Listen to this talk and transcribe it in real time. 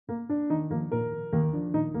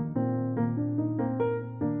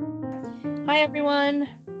Hi, everyone.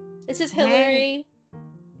 This is Hey. Hillary.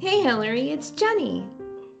 Hey, Hillary, it's Jenny.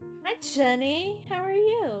 Hi, Jenny. How are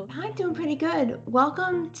you? I'm doing pretty good.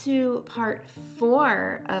 Welcome to part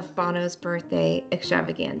 4 of Bono's birthday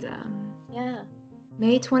extravaganza. Yeah.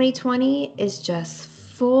 May 2020 is just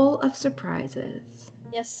full of surprises.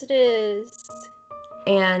 Yes, it is.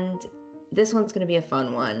 And this one's going to be a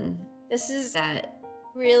fun one. This is That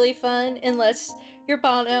really fun, unless you're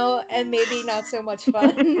Bono, and maybe not so much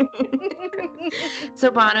fun.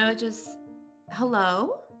 So Bono, just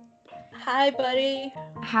hello. Hi, buddy.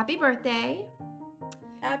 Happy birthday.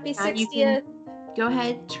 Happy Now you can 60th. go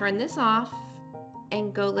ahead, turn this off,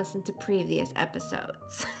 and go listen to previous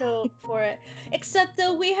episodes. Go for it. Except,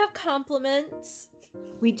 though, we have compliments.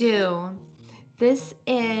 We do. This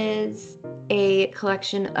is a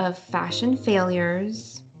collection of fashion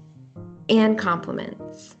failures and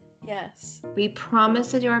compliments. Yes. We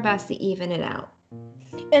promise to do our best to even it out.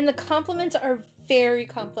 And the compliments are very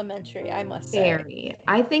complimentary, I must say. Very.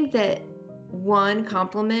 I think that one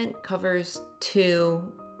compliment covers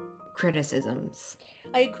 2 criticisms.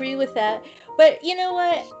 I agree with that. But you know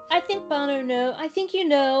what? I think Bono I think you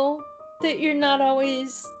know that you're not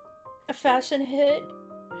always a fashion hit,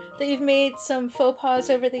 that you've made some faux pas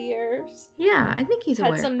over the years, Yeah, I think he's had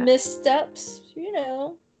aware of some that. missteps, you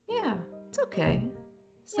know. Yeah, it's okay.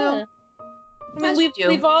 So, Yeah. I mean, as you do.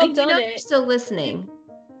 we've all And done you know it. you're still listening.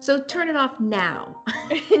 So turn it off now.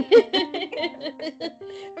 I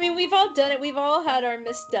mean, we've all done it. We've all had our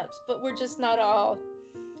missteps, but we're just not all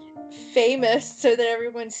famous so that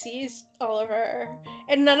everyone sees all of our.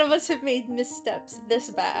 And none of us have made missteps this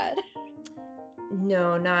bad.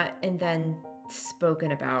 No, not and then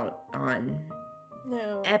spoken about on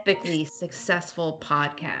No. epically successful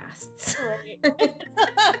podcasts. Right.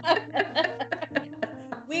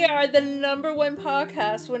 We are the #1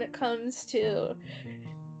 podcast when it comes to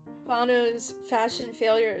Bono's fashion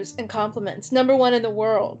failures and compliments. #1 in the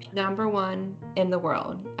world. #1 in the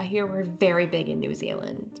world. I hear we're very big in New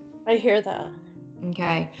Zealand. I hear that.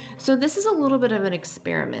 Okay. So this is a little bit of an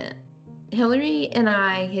experiment. Hillary and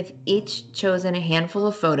I have each chosen a handful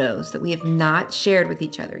of photos that we have not shared with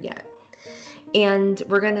each other yet. And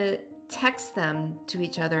we're going to text them to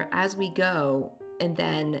each other as we go and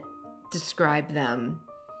then describe them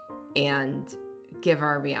and give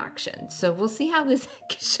our reaction. So we'll see how this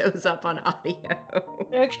shows up on audio.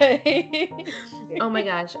 Okay. Oh my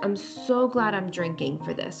gosh, I'm so glad I'm drinking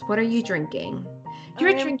for this. What are you drinking?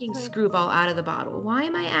 You're drinking Screwball out of the bottle. Why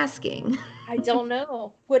am I asking? I don't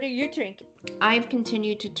know. What are you drinking? I've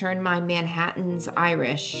continued to turn my Manhattans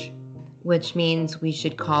Irish, which means we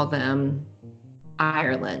should call them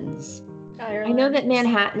Ireland's. I know that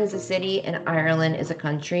Manhattan is a city and Ireland is a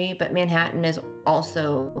country, but Manhattan is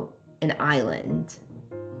also an island.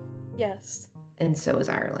 Yes. And so is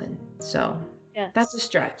Ireland. So yes. That's a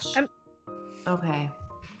stretch. Okay.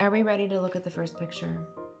 Are we ready to look at the first picture?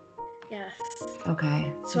 Yes.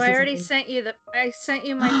 Okay. So I already sent you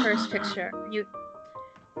my first picture.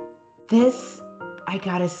 This, I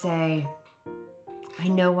gotta say, I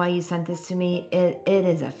know why you sent this to me. It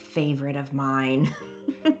is a favorite of mine.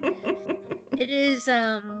 It is,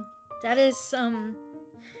 that is some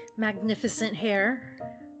magnificent hair.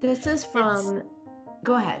 This is from,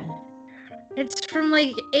 go ahead. It's from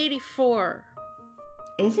like 84.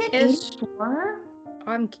 Is it 84?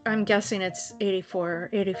 I'm guessing it's 84,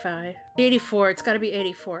 85. 84, it's gotta be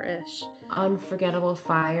 84-ish. Unforgettable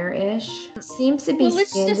Fire-ish. Seems to be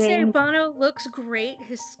let's just say Bono looks great.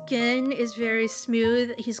 His skin is very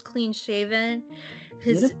smooth. He's clean shaven.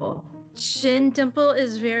 His beautiful chin dimple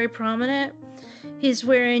is very prominent. He's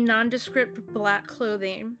wearing nondescript black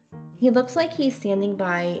clothing. He looks like he's standing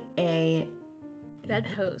by a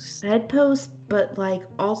bedpost, but like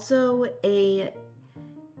also a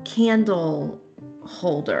candle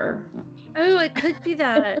holder. Oh, it could be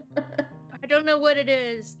that. I don't know what it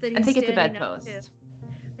is that he's I think it's a bedpost.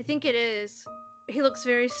 I think it is. He looks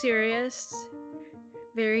very serious,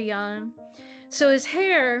 very young. So his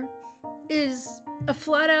hair is a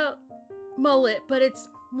flat out mullet, but it's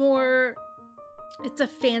a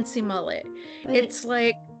fancy mullet. But it's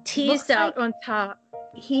like teased out on top.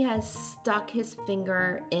 He has stuck his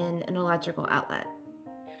finger in an electrical outlet.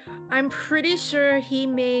 I'm pretty sure he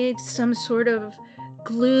made some sort of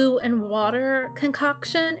glue and water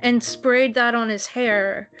concoction and sprayed that on his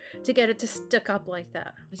hair to get it to stick up like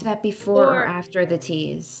that. Was that before or after the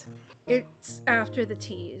tease? It's after the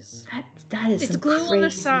tease. That is it's glue crazy. On the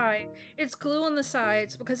side. It's glue on the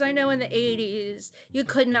sides because I know in the 80s you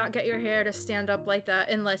could not get your hair to stand up like that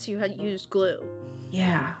unless you had used glue.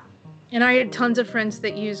 Yeah. And I had tons of friends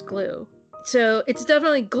that used glue. So it's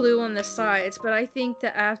definitely glue on the sides, but I think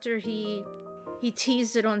that after he He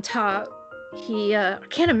teased it on top. I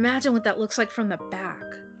can't imagine what that looks like from the back.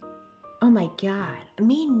 Oh my God.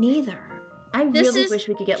 Me neither. I This really is wish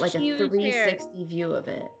we could get like a huge hair. 360 view of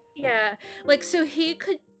it. Yeah, like so he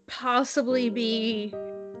could possibly be,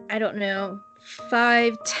 I don't know,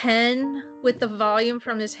 5'10" with the volume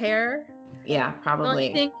from his hair. Yeah, I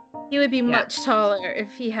probably. think he would be Yeah. much taller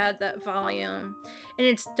if he had that volume. And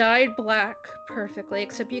it's dyed black perfectly,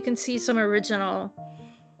 except you can see some original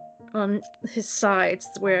on his sides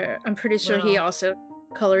where I'm pretty sure he Well, also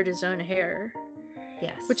colored his own hair,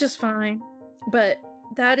 yes. which is fine. But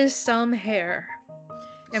that is some hair.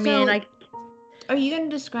 I mean, are you going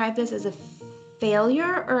to describe this as a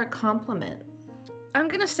failure or a compliment? I'm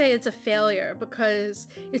gonna say it's a failure because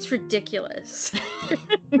it's ridiculous.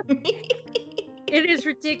 It is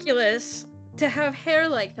ridiculous to have hair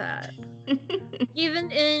like that. Even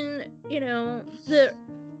in, the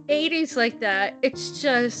 80s like that, it's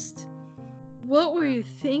just, what were you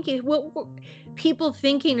thinking? What were people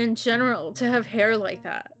thinking in general to have hair like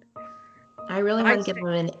that? I really want to give him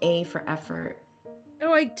an A for effort.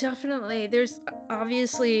 Oh, there's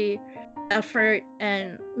obviously effort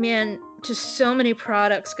and, man, just so many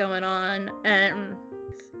products going on, and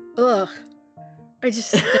I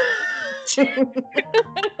just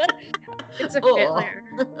it's a failure.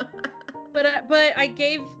 But I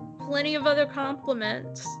gave plenty of other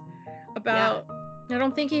compliments about. Yeah. I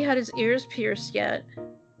don't think he had his ears pierced yet.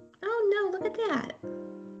 Oh no! Look at that.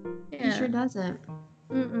 Yeah. He sure doesn't.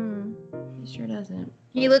 He sure doesn't.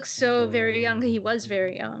 He looks so very young. He was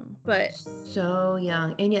very young, but so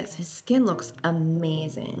young. And yes, his skin looks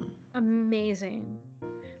amazing. Amazing.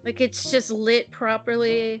 Like, it's just lit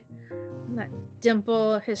properly. That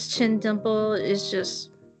dimple, his chin dimple is just,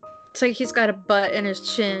 it's like he's got a butt in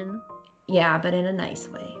his chin. Yeah, but in a nice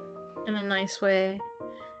way. In a nice way.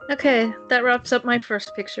 Okay, that wraps up my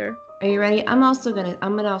first picture. Are you ready? I'm also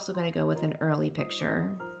gonna go with an early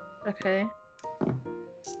picture. Okay.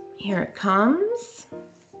 Here it comes.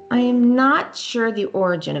 I am not sure the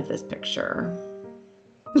origin of this picture.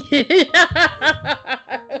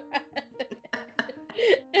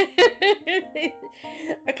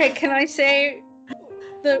 Okay, can I say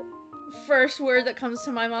the first word that comes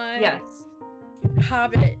to my mind? Yes.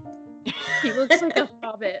 Hobbit. He looks like a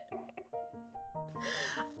hobbit.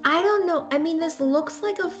 I don't know. I mean, this looks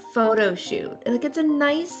like a photo shoot. Like, it's a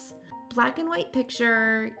nice black and white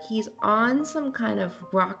picture. He's on some kind of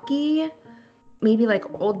rocky, maybe like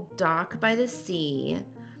old dock by the sea.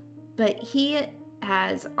 But he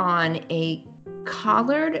has on a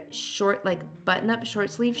collared short, like button-up short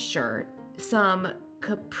sleeve shirt, some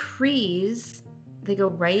capris. They go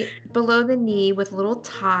right below the knee with little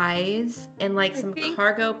ties and like some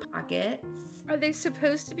cargo pockets. Are they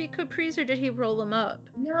supposed to be capris, or did he roll them up?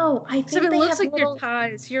 No, I think so it looks like they're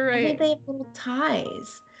ties. You're right. I think they have little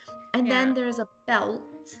ties. And then there's a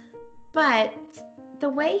belt. But the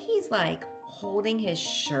way he's like holding his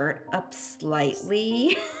shirt up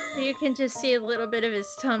slightly. You can just see a little bit of his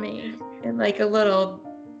tummy. And like a little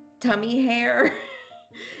tummy hair.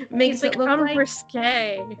 Makes it look like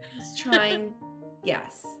risque. He's trying,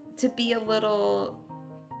 yes, to be a little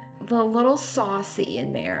saucy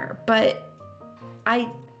in there. But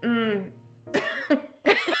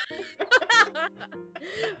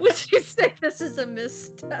would you say this is a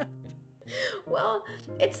misstep? Well,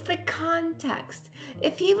 it's the context.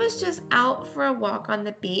 If he was just out for a walk on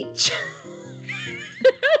the beach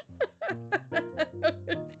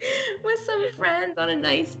with some friends on a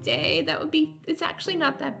nice day, it's actually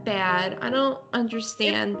not that bad. I don't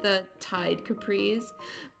understand the tied capris,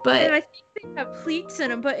 but and I think they have pleats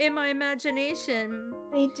in them, but in my imagination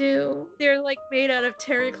they do. They're like made out of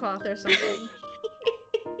terry cloth or something.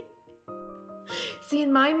 See,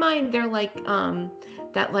 in my mind, they're like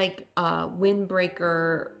that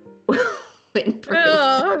windbreaker.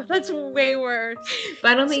 Oh, that's way worse.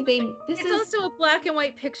 But I don't think it's also a black and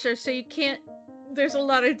white picture, so you can't. There's a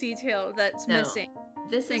lot of detail that's missing.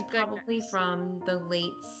 This is probably from the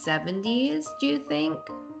late 70s. Do you think?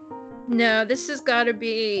 No, this has got to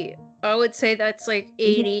be. I would say that's like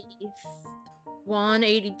 81,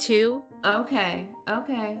 82. Okay.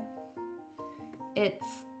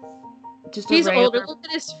 It's just he's older. Look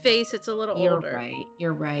at his face; it's a little older.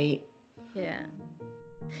 You're right. Yeah,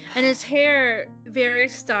 and his hair very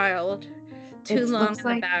styled, too long in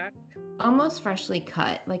the back, almost freshly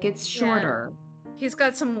cut. Like it's shorter. Yeah. He's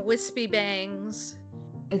got some wispy bangs.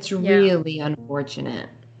 It's really unfortunate.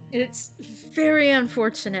 It's very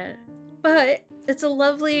unfortunate, but it's a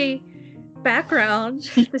lovely background.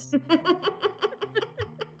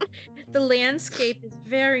 The landscape is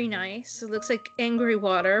very nice. It looks like angry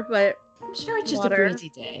water, but I'm sure it's just Water. a breezy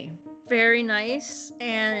day. Very nice.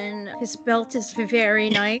 And his belt is very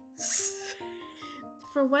nice.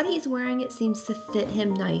 For what he's wearing, it seems to fit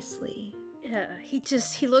him nicely. Yeah, he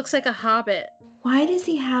looks like a hobbit. Why does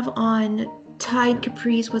he have on tied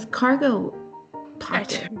capris with cargo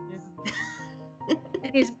pockets?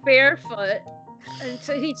 And he's barefoot. And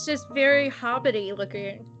so he's just very hobbity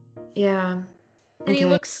looking. Yeah. And he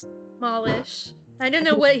looks smallish. I don't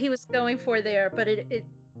know what he was going for there, but it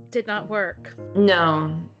did not work.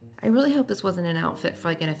 No. I really hope this wasn't an outfit for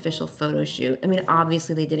like an official photo shoot. I mean,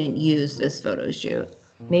 obviously they didn't use this photo shoot.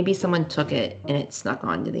 Maybe someone took it and it snuck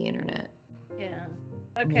onto the internet. Yeah.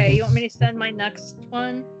 Okay, you want me to send my next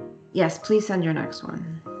one? Yes, please send your next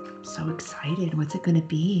one. I'm so excited. What's it gonna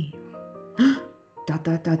be? Dot,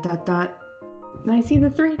 dot, dot, dot, dot. And I see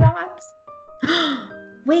the 3 dots.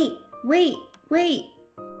 Wait.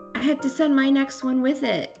 I had to send my next one with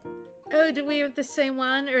it. Oh, do we have the same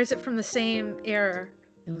one, or is it from the same era?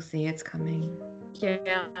 You'll see it's coming.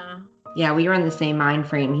 Yeah. Yeah, we were in the same mind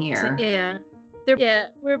frame here. Yeah.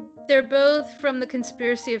 They're both from the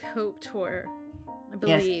Conspiracy of Hope tour, I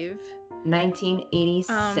believe. Yes.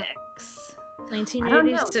 1986. 1986. I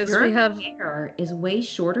don't know. Your hair is way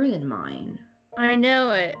shorter than mine. I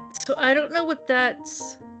know it. So I don't know what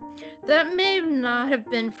that's. That may not have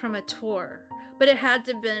been from a tour, but it had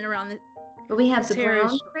to have been around the. But we have the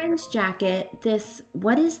brown fringe jacket.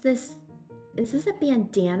 What is this? Is this a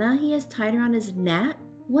bandana he has tied around his neck?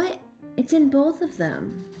 What? It's in both of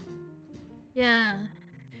them. Yeah.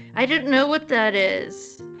 I don't know what that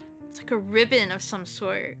is. It's like a ribbon of some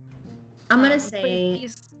sort. I'm going to say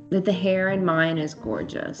that the hair in mine is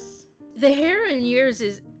gorgeous. The hair in yours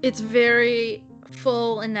it's very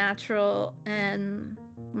full and natural, and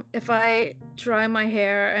if I dry my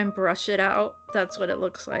hair and brush it out, that's what it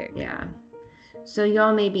looks like. Yeah. So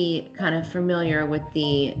y'all may be kind of familiar with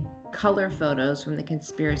the color photos from the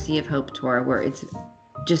Conspiracy of Hope tour where it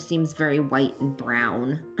just seems very white and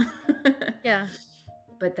brown. Yeah.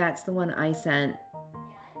 But that's the one I sent.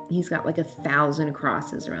 He's got like 1,000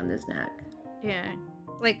 crosses around his neck. Yeah.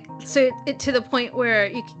 Like, so to the point where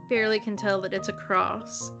you barely can tell that it's a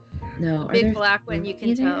cross. No. Big black one you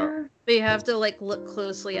can tell. But you have to like look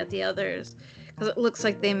closely at the others because it looks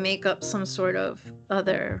like they make up some sort of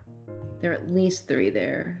other. There are at least 3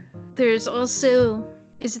 there. There's also,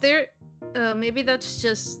 maybe that's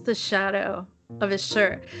just the shadow of his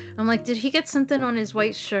shirt. I'm like, did he get something on his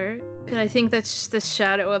white shirt? And I think that's just the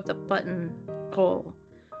shadow of the buttonhole.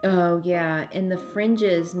 Oh, yeah. And the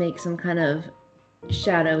fringes make some kind of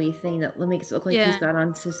shadowy thing that makes it look like he's got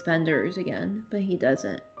on suspenders again, but he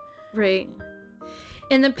doesn't. Right.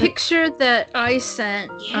 In the picture that I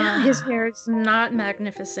sent, his hair is not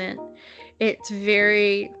magnificent. It's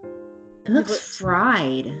very... It looks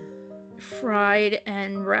fried. Fried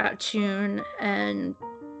and rat-tuned, and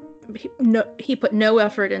he put no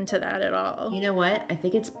effort into that at all. You know what? I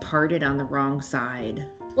think it's parted on the wrong side.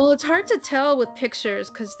 Well, it's hard to tell with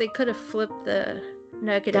pictures because they could have flipped the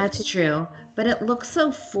negative. That's true, but it looks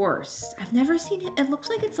so forced. I've never seen it. It looks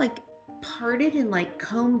like it's like parted and like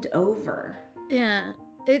combed over. Yeah,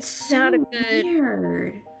 it's so not a good.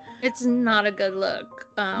 Weird. It's not a good look.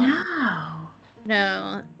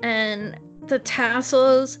 No, and the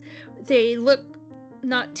tassels, they look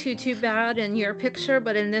not too bad in your picture,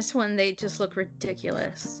 but in this one they just look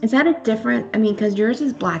ridiculous. Is that a different? I mean, because yours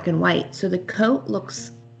is black and white, so the coat looks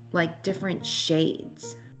like different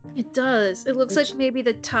shades. It does. It looks like maybe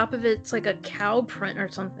the top of it's like a cow print or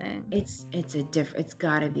something. It's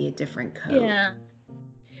got to be a different coat. Yeah,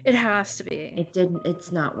 it has to be.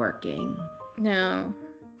 It's not working. No,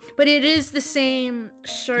 but it is the same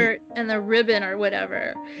shirt and the ribbon or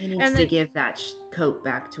whatever. He needs to give that coat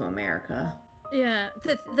back to America. Yeah,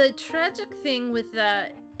 the tragic thing with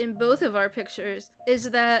that in both of our pictures is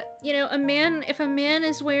that, you know, if a man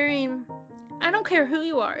is wearing, I don't care who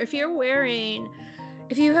you are, if you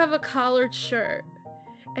have a collared shirt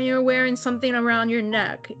and you're wearing something around your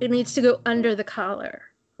neck, it needs to go under the collar.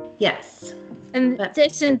 Yes. And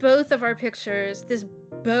this in both of our pictures, this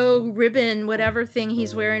bow ribbon, whatever thing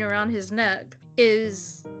he's wearing around his neck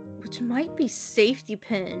which might be safety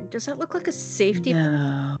pin. Does that look like a safety pin?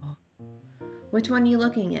 No. Which one are you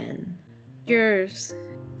looking in? Yours.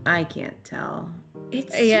 I can't tell.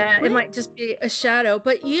 It might just be a shadow,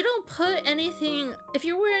 but you don't put anything, if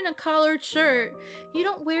you're wearing a collared shirt, you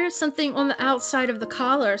don't wear something on the outside of the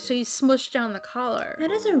collar, so you smush down the collar.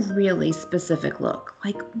 That is a really specific look.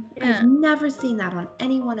 Like, I've never seen that on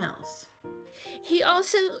anyone else. He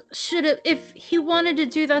also should have, if he wanted to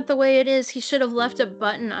do that the way it is, he should have left a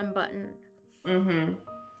button unbuttoned. Mm-hmm.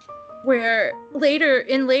 where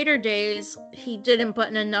in later days he didn't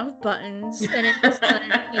button enough buttons, and in this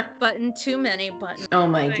one he buttoned too many buttons. Oh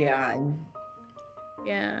my God.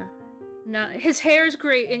 Yeah. No, his hair's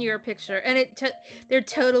great in your picture, and they're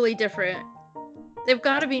totally different. They've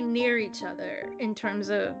got to be near each other in terms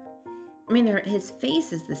of. I mean, his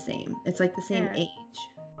face is the same. It's like the same age.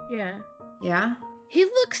 Yeah. Yeah? He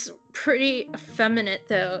looks pretty effeminate,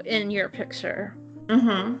 though, in your picture.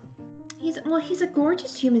 Mm-hmm. He's a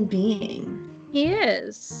gorgeous human being. He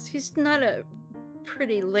is. He's not a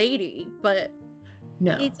pretty lady, but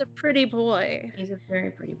no, he's a pretty boy. He's a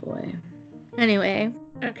very pretty boy. Anyway,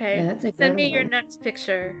 okay. Yeah, that's a Send good me one. your next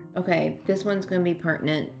picture. Okay, this one's going to be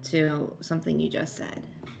pertinent to something you just said.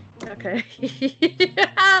 Okay.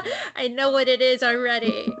 I know what it is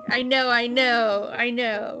already. I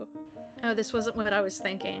know. Oh, this wasn't what I was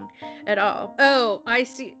thinking at all. Oh, I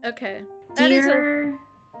see. Okay. Dear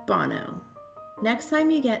Bono, next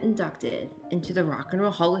time you get inducted into the Rock and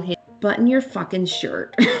Roll Hall of Fame, button your fucking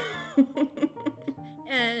shirt.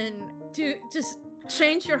 And just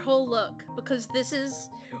change your whole look, because this is...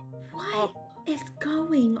 What is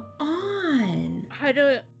going on? I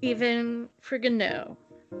don't even friggin' know.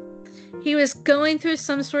 He was going through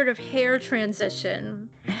some sort of hair transition.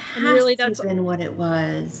 And really, that's been what it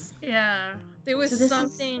was. Yeah, there was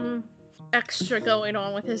something extra going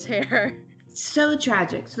on with his hair. So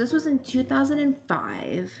tragic. So this was in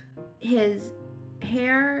 2005. His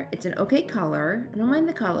hair, it's an okay color. I don't mind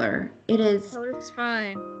the color. It is. Color's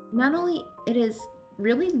fine. Not only it is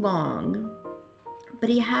really long, but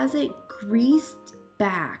he has it greased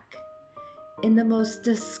back in the most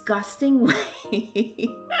disgusting way.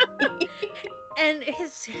 And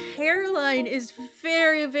his hairline is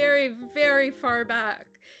very, very, very far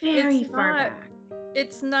back. Very far back.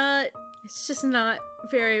 It's just not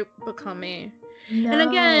very becoming. No. And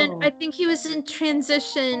again, I think he was in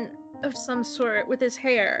transition of some sort with his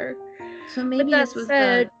hair. So maybe this was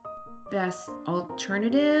the best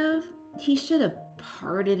alternative. He should have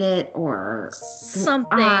parted it or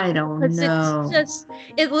something. I don't know.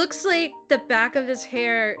 It looks like the back of his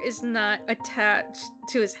hair is not attached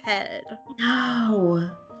to his head.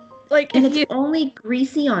 No. Like, and it's only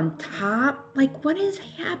greasy on top. Like, what is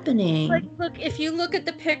happening? Like, look, if you look at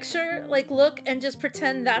the picture, like, look and just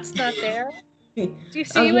pretend that's not there. Do you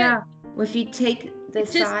see it? Yeah. Well, if you take the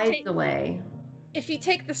sides away. If you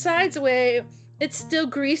take the sides away, it's still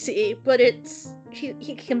greasy, but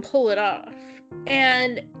he can pull it off.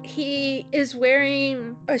 And he is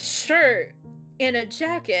wearing a shirt and a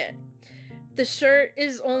jacket. The shirt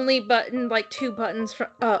is only buttoned like 2 buttons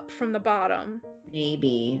up from the bottom.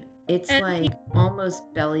 Maybe. It's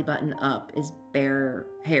almost belly button up is bare,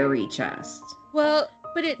 hairy chest. Well,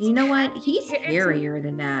 but it's... You know what? He's hairier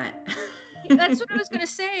than that. That's what I was going to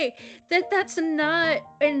say. That's not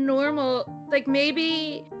a normal... Like,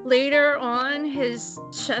 maybe later on his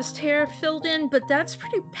chest hair filled in, but that's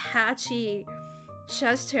pretty patchy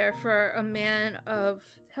chest hair for a man of...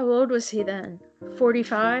 How old was he then?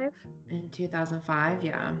 45? In 2005,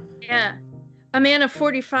 yeah. Yeah. A man of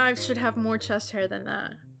 45 should have more chest hair than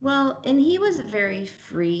that. Well, and he was very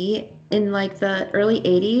free in like the early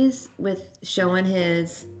 80s with showing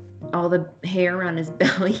all the hair around his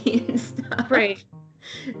belly and stuff. Right.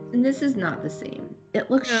 And this is not the same. It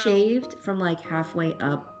looks shaved from like halfway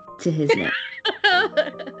up to his neck.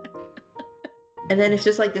 And then it's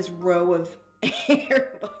just like this row of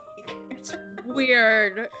hair. It's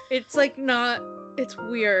weird. It's like not... It's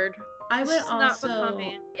weird. I would also...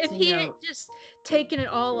 If he had just taken it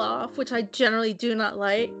all off, which I generally do not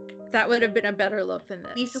like, that would have been a better look than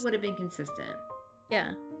this. Lisa would have been consistent.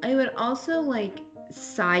 Yeah. I would also like...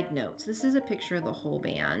 Side notes. This is a picture of the whole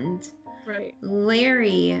band. Right.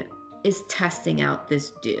 Larry is testing out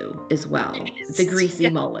this do as well. The greasy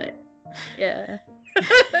mullet. Yeah.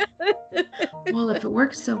 Well, if it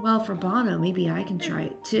works so well for Bono, maybe I can try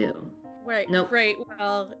it too. Right. Nope. Right.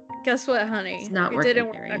 Well, guess what, honey? It's not working. It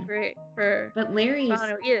didn't work that great for Bono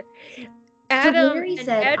either. Larry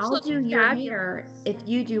said, "I'll do your hair if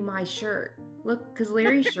you do my shirt." Look, because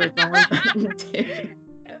Larry's shirt's only buttoned too.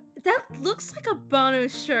 That looks like a Bono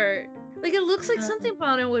shirt. Like, it looks like something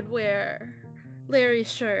Bono would wear.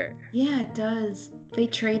 Larry's shirt. Yeah, it does. They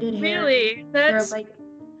traded hair. Really? That's... like...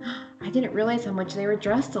 I didn't realize how much they were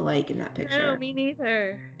dressed alike in that picture. No, me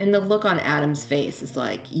neither. And the look on Adam's face is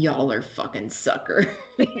like, y'all are fucking suckers.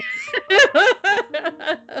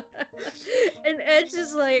 And Edge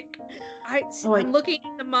is like, I'm looking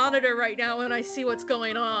at the monitor right now and I see what's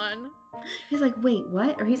going on. He's like, wait,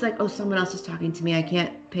 what? Or he's like, oh, someone else is talking to me. I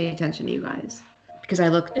can't pay attention to you guys. Because I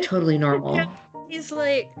look totally normal. he's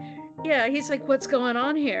like, what's going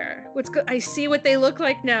on here? I see what they look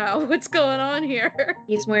like now. What's going on here?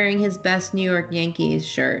 He's wearing his best New York Yankees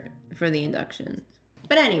shirt for the induction.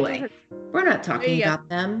 But anyway, we're not talking about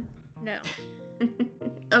them. No.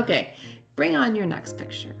 Okay, bring on your next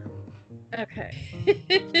picture. Okay.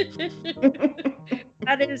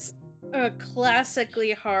 That is a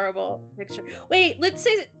classically horrible picture. Wait, let's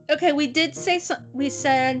say, okay, we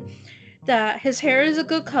said that his hair is a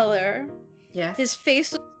good color. Yes. His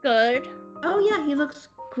face looks good. Oh yeah, he looks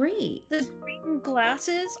great. The green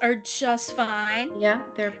glasses are just fine. Yeah,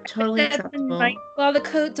 they're totally acceptable. Well, the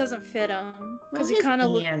coat doesn't fit him because his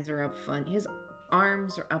hands are up front. His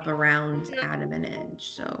arms are up around Adam and Edge,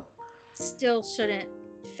 so still shouldn't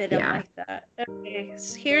fit him like that. Okay,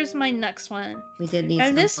 so here's my next one. We did need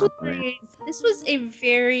and this was a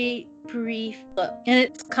very brief look, and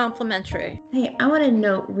it's complimentary. Hey, I want to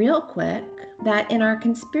note real quick that in our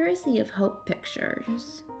Conspiracy of Hope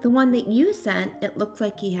pictures, the one that you sent, it looks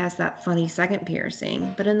like he has that funny second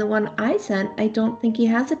piercing, but in the one I sent, I don't think he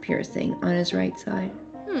has a piercing on his right side.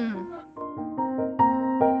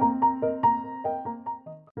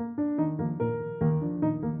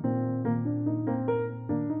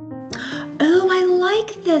 Oh, I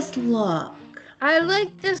like this look. I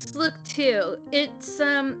like this look too. It's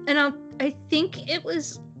I think it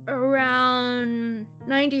was around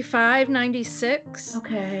 95, 96.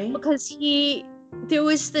 Okay. Because there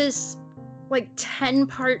was this like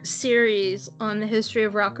 10-part series on the history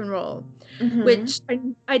of rock and roll, which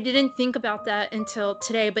I didn't think about that until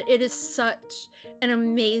today, but it is such an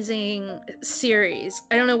amazing series.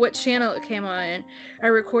 I don't know what channel it came on. I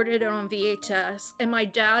recorded it on VHS, and my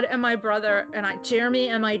dad and my brother and Jeremy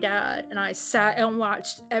and my dad and I sat and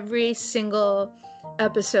watched every single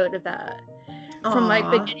episode of that. From like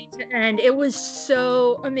beginning to end. It was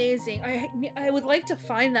so amazing. I would like to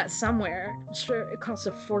find that somewhere. I'm sure it costs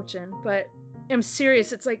a fortune, but I'm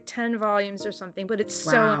serious. It's like 10 volumes or something, but it's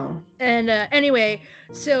so... And anyway,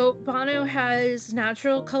 so Bono has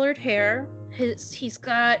natural colored hair. He's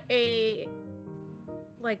got a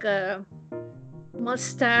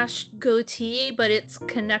mustache goatee, but it's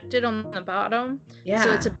connected on the bottom. Yeah.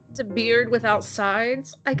 So it's a beard without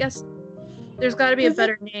sides, I guess. There's got to be a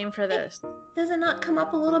better name for this. Does it not come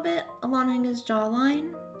up a little bit along his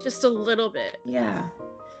jawline? Just a little bit. Yeah.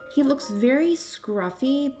 He looks very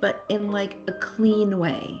scruffy, but in like a clean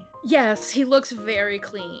way. Yes, he looks very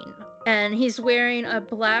clean. And he's wearing a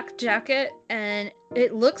black jacket, and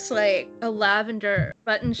it looks like a lavender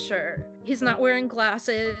button shirt. He's not wearing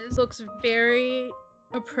glasses. Looks very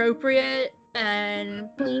appropriate and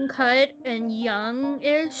clean cut and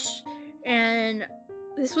young-ish. And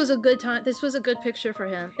this was a good time. This was a good picture for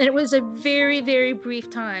him. And it was a very, very brief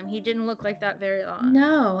time. He didn't look like that very long.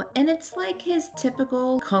 No, and it's like his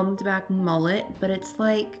typical combed back mullet, but it's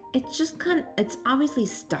like, it's just it's obviously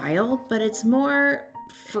styled, but it's more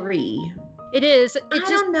free. It is. I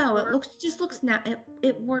don't know. It looks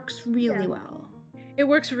works really well. It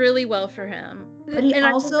works really well for him. But he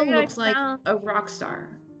also looks like a rock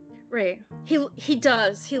star. Right. He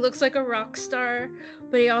does. He looks like a rock star,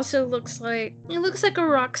 but he also looks like a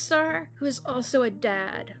rock star who is also a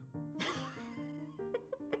dad.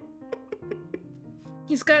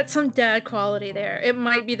 He's got some dad quality there. It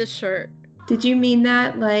might be the shirt. Did you mean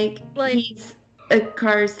that like he's a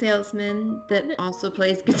car salesman that also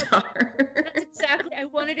plays guitar? That's exactly. I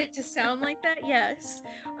wanted it to sound like that. Yes.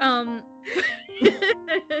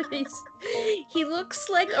 He looks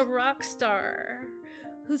like a rock star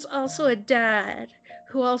who's also a dad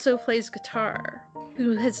who also plays guitar,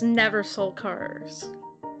 who has never sold cars.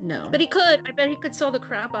 No. But he could. I bet he could sell the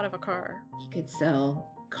crap out of a car. He could sell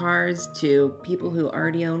cars to people who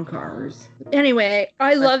already own cars. Anyway,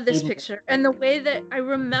 I love this picture. And the way that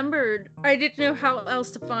I didn't know how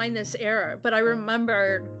else to find this era, but I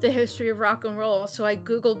remembered the history of rock and roll. So I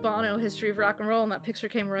Googled Bono history of rock and roll, and that picture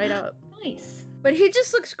came right up. Nice. But he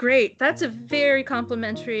just looks great. That's a very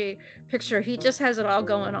complimentary picture. He just has it all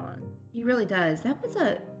going on. He really does. I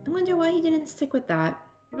wonder why he didn't stick with that.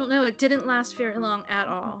 I don't know. It didn't last very long at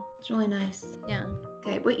all. It's really nice. Yeah.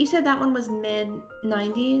 Okay, but you said that one was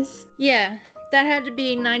mid-90s? Yeah. That had to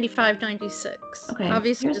be 95, 96. Okay.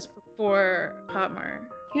 Obviously just before Pop Mart.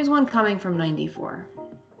 Here's one coming from 94.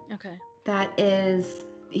 Okay. That is,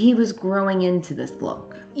 he was growing into this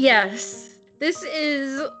look. Yes. This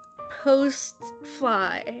is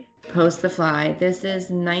post-Fly. Post the Fly. This is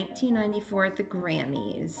 1994 at the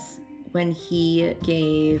Grammys, when he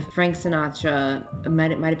gave Frank Sinatra, it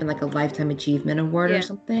might have been like a Lifetime Achievement Award or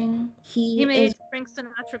something. He made Frank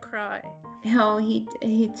Sinatra cry. Hell,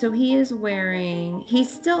 so he is wearing,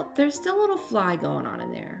 there's still a little fly going on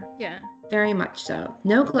in there. Yeah. Very much so.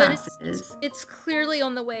 No But glasses. it's clearly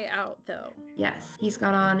on the way out, though. Yes. He's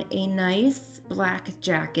got on a nice black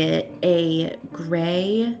jacket, a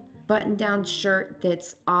gray button-down shirt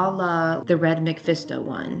that's a la the Red McFisto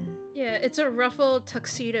one. Yeah, it's a ruffled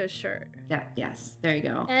tuxedo shirt. Yeah, yes. There you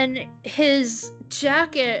go. And his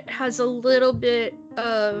jacket has a little bit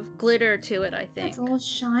of glitter to it, I think. It's a little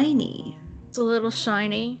shiny. It's a little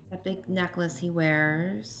shiny. That big necklace he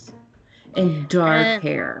wears. And dark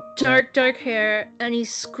hair. Dark hair. And he's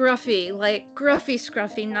scruffy. Like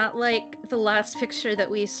scruffy. Not like the last picture that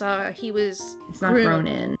we saw. He was It's not grown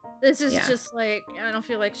in. This is just like, I don't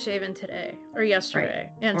feel like shaving today. Or yesterday.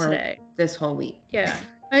 Right. And or today. This whole week. Yeah.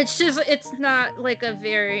 It's not like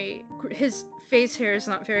his face hair is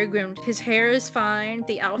not very groomed. His hair is fine.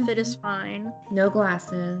 The outfit is fine. No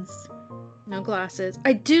glasses. No glasses.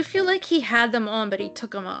 I do feel like he had them on, but he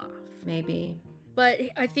took them off. Maybe. But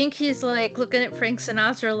I think he's like looking at Frank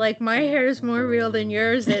Sinatra like, my hair is more real than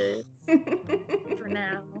yours is. For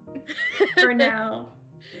now. For now.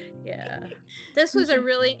 Yeah.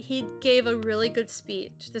 He gave a really good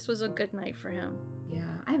speech. This was a good night for him.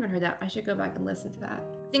 Yeah, I haven't heard that. I should go back and listen to that.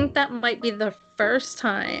 I think that might be the first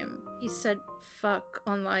time he said fuck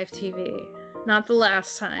on live TV. Not the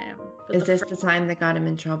last time. Is this the time that got him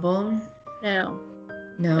in trouble? No.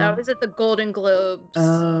 That was at the Golden Globes.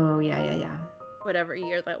 Oh, yeah. Whatever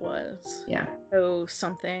year that was. Yeah. Oh,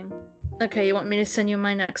 something. Okay, you want me to send you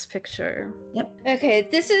my next picture? Yep. Okay,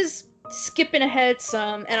 this is skipping ahead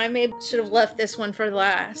some, and I should have left this one for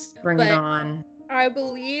last. Bring it on. I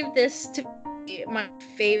believe this to be my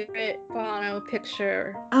favorite Bono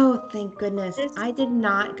picture. Oh, thank goodness. I did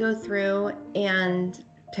not go through and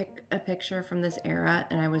pick a picture from this era,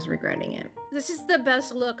 and I was regretting it. This is the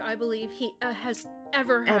best look I believe he has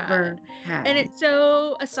ever had. And it's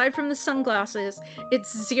so, aside from the sunglasses,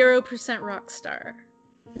 it's 0% rock star.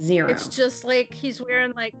 0. It's just like he's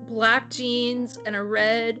wearing like black jeans and a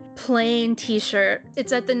red plain t-shirt.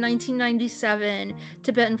 It's at the 1997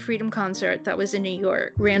 Tibetan Freedom Concert that was in New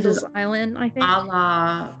York. Randall's Island, I think. A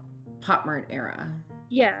la Pop Mart era.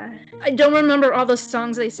 Yeah. I don't remember all the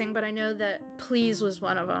songs they sing, but I know that Please was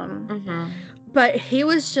one of them. Mm-hmm. But he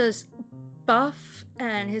was just buff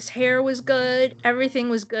and his hair was good. Everything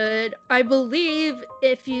was good. I believe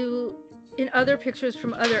in other pictures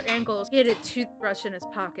from other angles, he had a toothbrush in his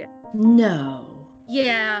pocket. No.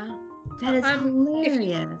 Yeah. That is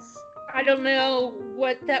hilarious. I don't know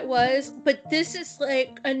what that was, but this is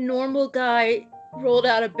like a normal guy rolled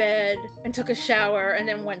out of bed and took a shower and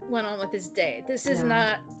then went on with his day. This is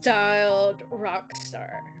not styled rock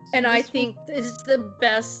star. And I think this is the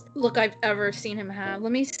best look I've ever seen him have.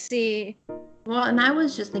 Let me see. Well, and I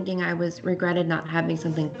was just thinking I regretted not having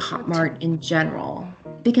something Pop Mart in general.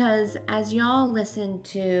 Because as y'all listened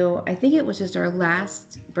to, I think it was just our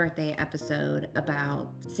last birthday episode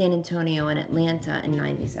about San Antonio and Atlanta in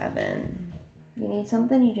 97. You need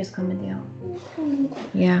something? You just come and do.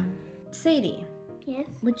 Yeah. Sadie. Yes?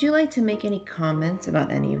 Would you like to make any comments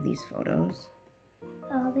about any of these photos?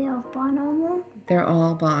 They all Bono? They're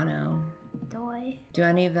all Bono. Do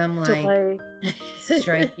any of them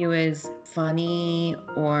strike you as funny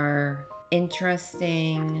or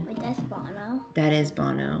interesting? Wait, that's Bono. That is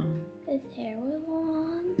Bono. His hair was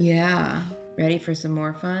long. Yeah. Ready for some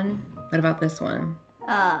more fun? What about this one?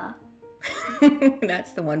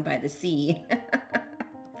 That's the one by the sea.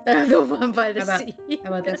 The one by the sea. How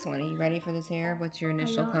about this one? Are you ready for this hair? What's your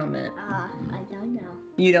initial comment? I don't know.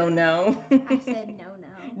 You don't know? I said no.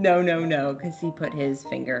 No, because he put his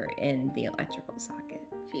finger in the electrical socket.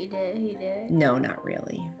 He did? No, not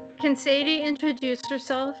really. Can Sadie introduce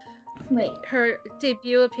herself? Wait. Her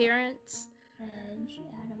debut appearance?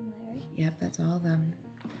 Adam Larry. Yep, that's all of them.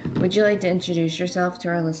 Would you like to introduce yourself to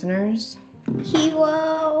our listeners?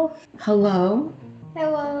 Hello. Hello.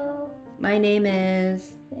 My name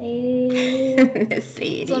is... Sadie.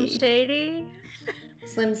 Sadie. Slim Shady?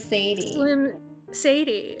 Slim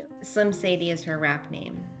Sadie. Slim Sadie is her rap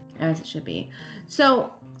name, as it should be.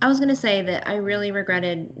 So, I was going to say that I really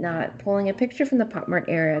regretted not pulling a picture from the Pop Mart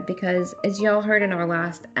era because, as y'all heard in our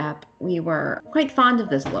last app, we were quite fond of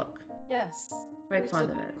this look. Yes. Quite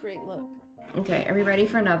fond of it. Great look. Okay, are we ready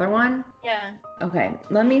for another one? Yeah. Okay,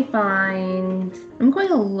 let me find... I'm going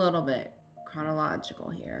a little bit chronological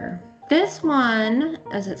here. This one,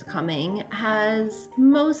 as it's coming, has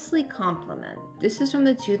mostly compliment. This is from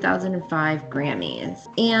the 2005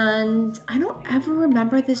 Grammys. And I don't ever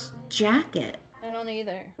remember this jacket. I don't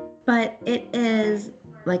either. But it is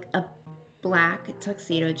like a black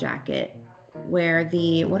tuxedo jacket where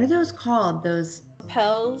what are those called? Those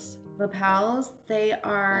lapels? They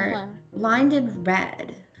are lined in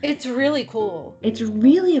red. It's really cool. It's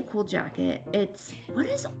really a cool jacket. What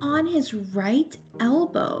is on his right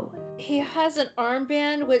elbow? He has an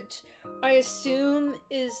armband, which I assume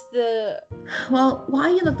is the... Well, while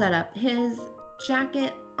you look that up, his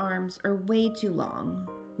jacket arms are way too long,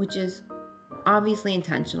 which is obviously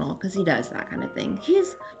intentional because he does that kind of thing.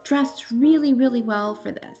 He's dressed really, really well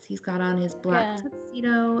for this. He's got on his black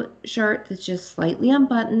tuxedo shirt that's just slightly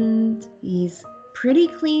unbuttoned. He's pretty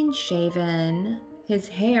clean shaven. His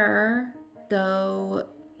hair, though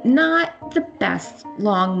not the best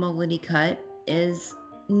long mullety cut, is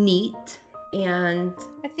neat. And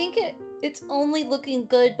I think it's only looking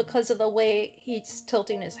good because of the way he's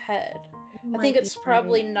tilting his head. I think it's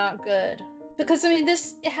probably not good. Because, I mean,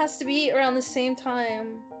 it has to be around the same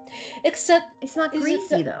time. Except... It's not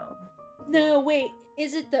greasy, though. No, wait.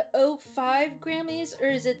 Is it the 05 Grammys or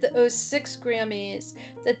is it the 06 Grammys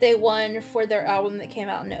that they won for their album that came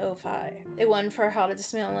out in 05? They won for How to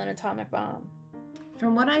Dismantle an Atomic Bomb.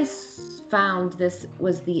 From what I found, this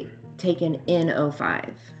was taken in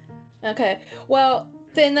 05. Okay. Well,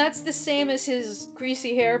 then that's the same as his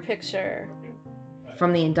greasy hair picture.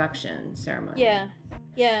 From the induction ceremony. Yeah.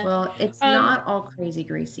 Yeah. Well, it's not all crazy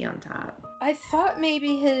greasy on top. I thought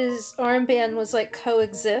maybe his armband was like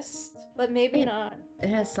coexist, but maybe not. It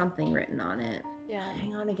has something written on it. Yeah.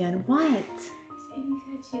 Hang on again. What? Amy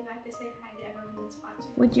said she'd like to say hi to everyone that's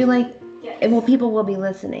watching. Would you like... Yes. Well, people will be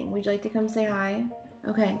listening. Would you like to come say hi?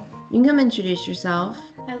 Okay. You can come introduce yourself.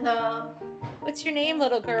 Hello. What's your name,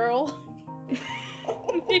 little girl?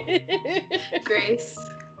 Grace.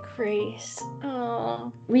 Grace.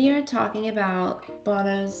 Oh. We are talking about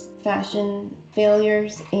Bono's fashion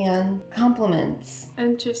failures and compliments.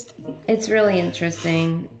 Interesting. It's really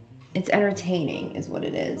interesting. It's entertaining is what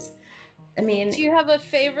it is. I mean... Do you have a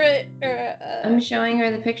favorite? I'm showing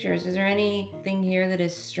her the pictures. Is there anything here that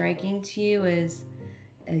is striking to you as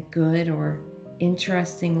a good or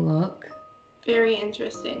interesting look? Very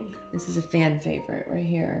interesting. This is a fan favorite right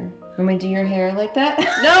here. Can we do your hair like that?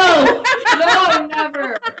 No,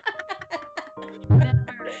 never.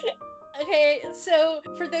 Okay, so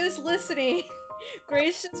for those listening,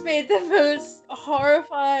 Grace just made the most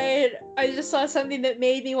horrified, I just saw something that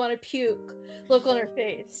made me want to puke look on her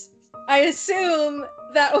face. I assume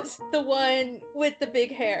that was the one with the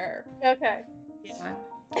big hair. Okay. Yeah.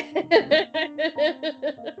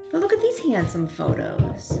 But look at these handsome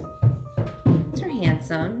photos. These are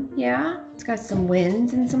handsome, yeah? It's got some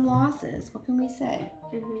wins and some losses. What can we say?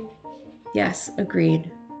 Mm-hmm. Yes,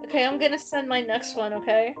 agreed. Okay, I'm gonna send my next one,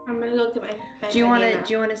 okay? I'm gonna look at my Do you want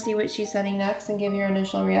banana. to see what she's sending next and give your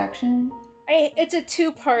initial reaction? It's a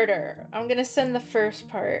two-parter. I'm gonna send the first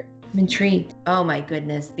part. I'm intrigued. Oh my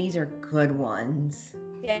goodness, these are good ones.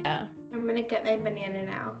 Yeah. I'm gonna get my banana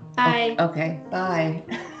now. Bye. Okay, bye.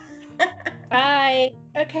 Bye.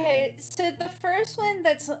 Okay, so the first one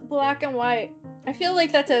that's black and white, I feel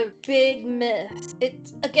like that's a big miss.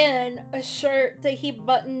 It's, again, a shirt that he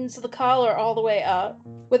buttons the collar all the way up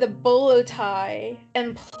with a bolo tie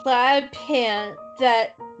and plaid pants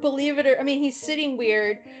that, believe it or... I mean, he's sitting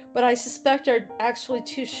weird, but I suspect are actually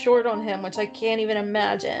too short on him, which I can't even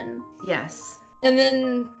imagine. Yes. And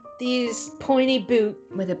then these pointy boots.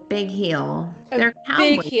 With a big heel. A They're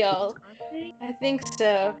big cowboy heel. boots, aren't they? I think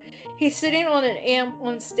so. He's sitting on an amp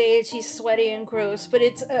on stage. He's sweaty and gross, but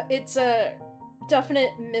it's a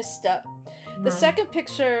definite misstep. The Mhm. second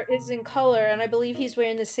picture is in color, and I believe he's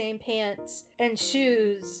wearing the same pants and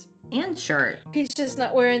shoes. And shirt. He's just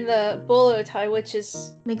not wearing the bolo tie, which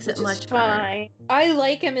is Makes it which much is better. fine. I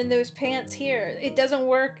like him in those pants here. It doesn't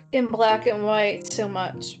work in black and white so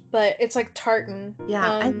much, but it's like tartan. Yeah,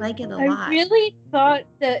 I like it a I lot. really thought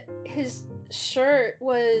that his shirt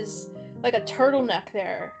was like a turtleneck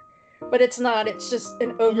there, but it's not. It's just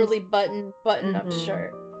an overly button-up Mhm.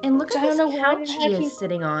 shirt. And look I at don't this know why couch the he heck he- is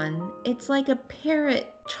sitting on. It's like a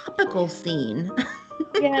parrot tropical scene.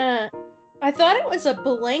 Yeah. I thought it was a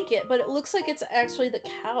blanket, but it looks like it's actually the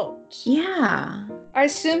couch. Yeah. I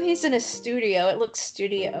assume he's in a studio. It looks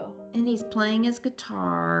studio. And he's playing his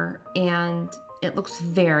guitar, and it looks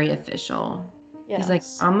very official. Yes. He's like,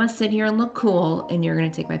 I'm going to sit here and look cool, and you're going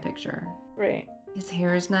to take my picture. Right. His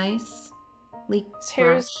hair is nice. His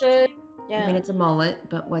hair is good. Yeah. I mean, it's a mullet,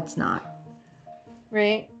 but what's not?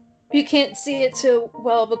 Right. You can't see it so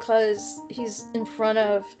well because he's in front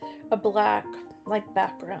of a black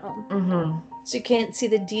background. Mm-hmm. So you can't see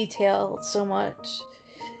the detail so much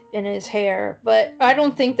in his hair. But I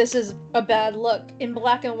don't think this is a bad look. In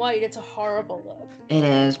black and white, it's a horrible look. It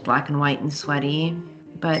is black and white and sweaty.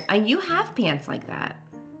 But you have pants like that.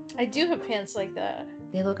 I do have pants like that.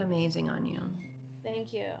 They look amazing on you.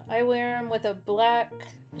 Thank you. I wear them with a black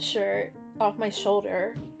shirt off my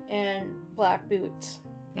shoulder and black boots.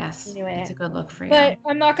 Yes, Anyway. it's a good look for you. But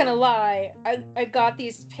I'm not gonna lie, I got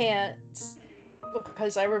these pants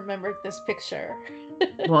because I remembered this picture.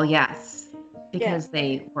 Well, yes, because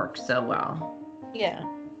they work so well. Yeah.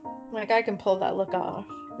 Like I can pull that look off.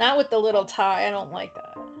 Not with the little tie, I don't like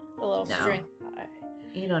that. The little string tie.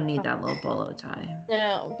 You don't need that little bolo tie.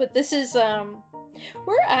 No, but this is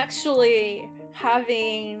we're actually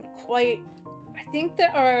having quite, I think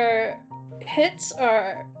that our hits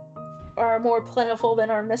are more plentiful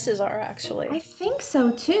than our misses are actually. I think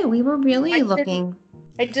so too. We were really looking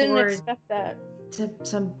I didn't forward expect that. to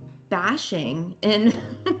some bashing and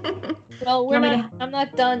Well, I'm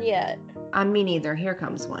not done yet. Me neither. Here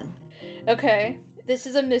comes one. Okay. This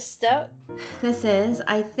is a misstep.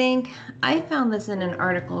 I think I found this in an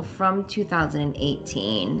article from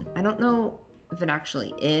 2018. I don't know if it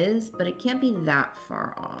actually is, but it can't be that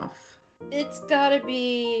far off. It's gotta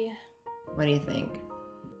be, What do you think?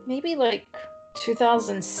 maybe like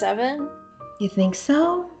 2007. You think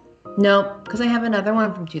so? Nope, because I have another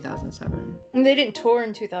one from 2007. And they didn't tour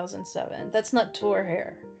in 2007. That's not tour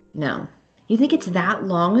hair. No. You think it's that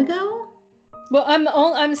long ago? Well,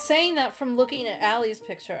 I'm saying that from looking at Allie's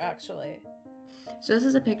picture, actually. So this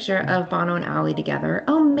is a picture of Bono and Ali together.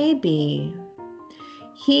 Oh, maybe.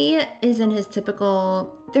 He is in his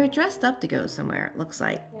typical, they're dressed up to go somewhere, it looks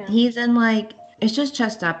like. Yeah. He's in like, it's just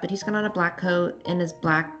chest up, but he's got on a black coat and his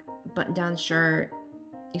black button-down shirt.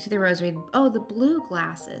 You see the rosary. Oh, the blue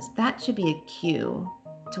glasses. That should be a cue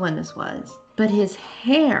to when this was. But his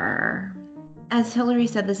hair, as Hillary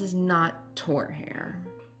said, this is not tour hair.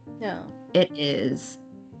 No. It is.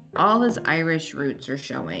 All his Irish roots are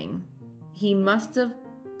showing. He must have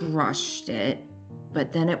brushed it,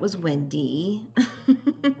 but then it was windy.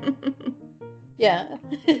 Yeah.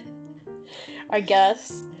 I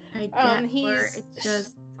guess. He's it's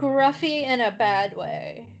just scruffy in a bad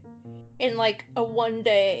way. In like a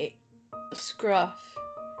 1-day scruff.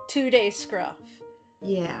 2-day scruff.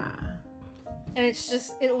 Yeah. And it's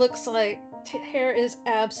just, it looks like hair is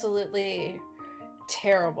absolutely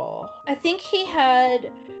terrible. I think he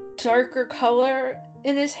had darker color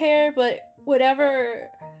in his hair, but whatever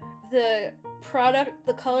the product,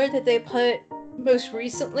 the color that they put most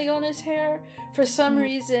recently on his hair, for some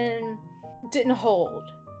reason didn't hold.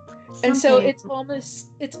 And so it's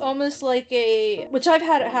almost like a, which I've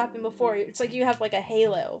had it happen before. It's like you have like a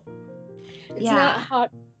halo.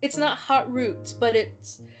 It's not hot roots, but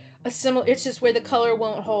it's a similar, it's just where the color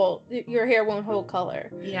won't hold, your hair won't hold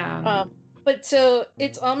color. Yeah. But so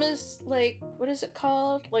it's almost like, what is it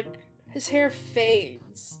called? Like his hair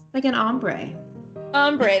fades. Like an ombre.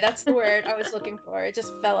 Ombre, that's the word I was looking for. It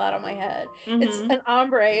just fell out of my head. Mm-hmm. It's an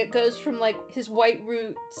ombre. It goes from like his white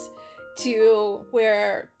roots to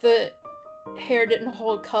where the hair didn't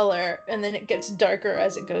hold color, and then it gets darker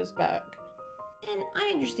as it goes back. And I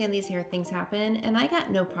understand these hair things happen, and I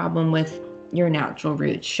got no problem with your natural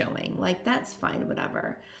roots showing. Like, that's fine,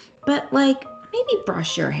 whatever. But, like, maybe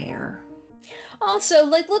brush your hair. Also,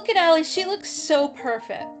 like, look at Allie. She looks so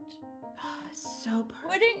perfect. So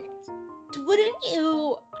perfect. Wouldn't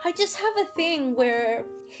you? I just have a thing where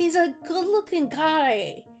he's a good-looking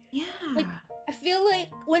guy. Yeah. Like, I feel like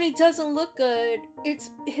when he doesn't look good,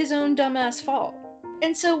 it's his own dumbass fault.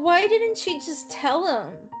 And so why didn't she just tell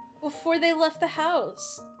him before they left the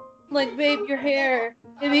house? Like, babe, your hair,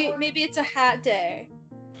 maybe it's a hat day.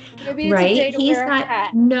 Maybe it's a day to wear a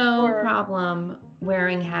hat. No problem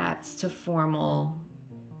wearing hats to formal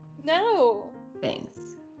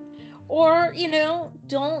things. Or,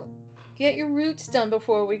 don't get your roots done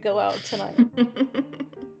before we go out tonight.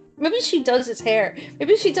 Maybe she does his hair.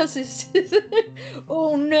 Maybe she does his...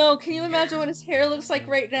 Oh, no. Can you imagine what his hair looks like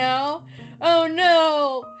right now? Oh,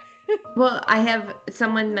 no. Well,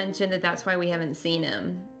 someone mentioned that's why we haven't seen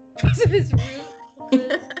him. Because of his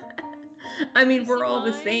roots. I mean, we're all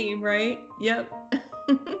the same, right? Yep.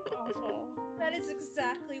 Awful. That is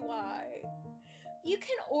exactly why. You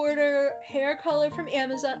can order hair color from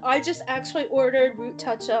Amazon. I just actually ordered root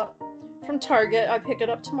touch-up from Target. I pick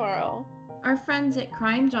it up tomorrow. Our friends at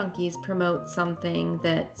Crime Junkies promote something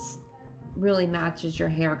that really matches your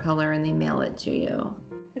hair color, and they mail it to you.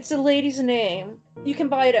 It's a lady's name. You can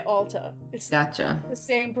buy it at Ulta. It's Gotcha. The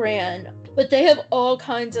same brand. But they have all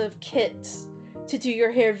kinds of kits to do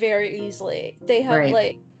your hair very easily. They have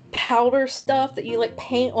like powder stuff that you like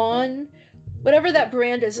paint on. Whatever that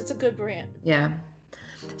brand is, it's a good brand. Yeah.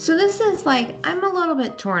 So this is like, I'm a little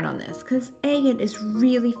bit torn on this because it is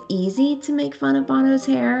really easy to make fun of Bono's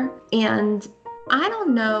hair. And I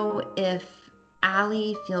don't know if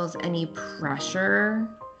Allie feels any pressure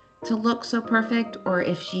to look so perfect or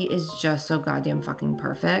if she is just so goddamn fucking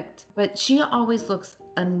perfect. But she always looks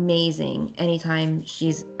amazing anytime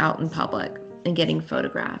she's out in public and getting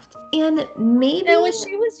photographed. And maybe Now, when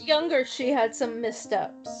she was younger, she had some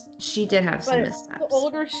missteps. she did have some But missteps. the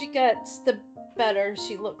older she gets, the better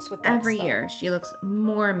she looks with that Every stuff. year she looks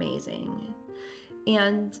more amazing.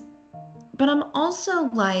 But I'm also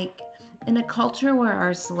like, in a culture where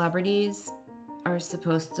our celebrities are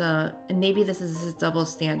supposed to, and maybe this is a double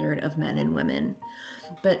standard of men and women,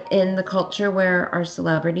 but in the culture where our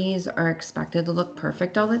celebrities are expected to look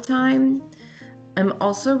perfect all the time, I'm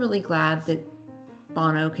also really glad that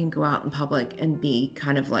Bono can go out in public and be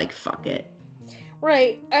kind of like, fuck it.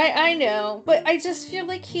 Right, I know, but I just feel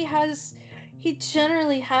like he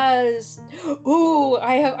generally has. Ooh,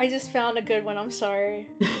 I just found a good one. I'm sorry.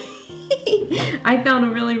 I found a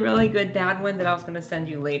really, really good dad one that I was going to send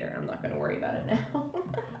you later. I'm not going to worry about it now.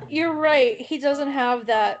 You're right. He doesn't have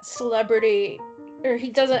that celebrity, or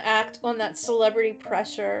he doesn't act on that celebrity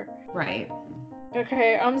pressure. Right.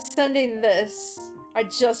 Okay, I'm sending this. I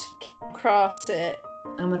just came across it.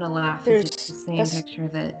 I'm going to laugh. There's It's the same picture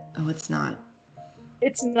that, oh, it's not.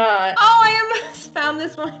 It's not. Oh, I almost found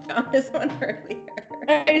this one. I found this one earlier.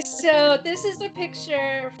 Okay, so this is a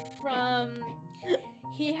picture from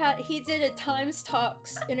he did a Times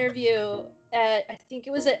Talks interview at, I think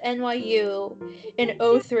it was at NYU in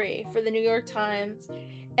 03 for the New York Times,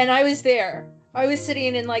 and I was there. I was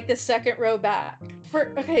sitting in like the second row back.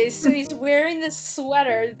 Okay, so he's wearing this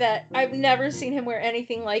sweater that I've never seen him wear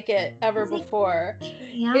anything like it ever before.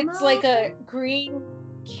 It's like a green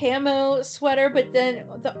camo sweater, but then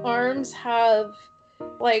the arms have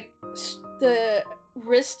like the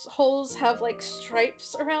wrist holes have like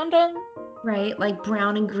stripes around them. Right, like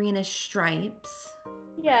brown and greenish stripes.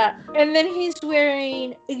 Yeah, and then he's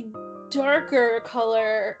wearing a darker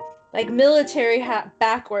color, like military hat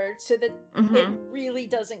backwards, so that it really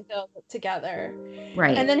doesn't go together.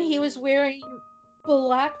 Right. And then he was wearing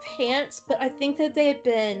black pants, but I think that they had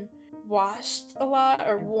been washed a lot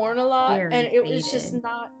or worn a lot, Very and it was just faded.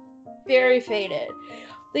 not very faded.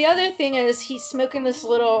 The other thing is he's smoking this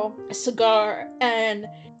little cigar, and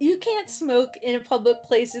you can't smoke in public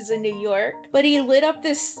places in New York, but he lit up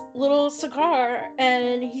this little cigar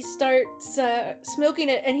and he starts smoking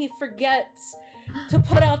it, and he forgets to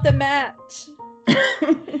put out the match.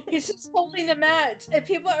 He's just holding the match, and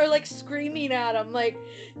people are like screaming at him, like,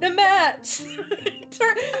 the match!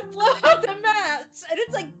 Blow out the match! And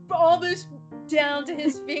it's like almost down to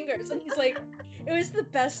his fingers, and he's like, it was the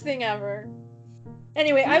best thing ever.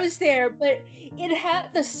 Anyway, I was there, but it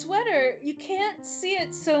had the sweater. You can't see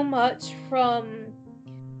it so much from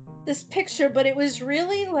this picture, but it was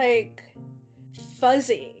really like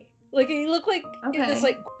fuzzy. Like it looked like it was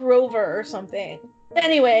like Grover or something.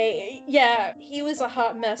 Anyway, yeah, he was a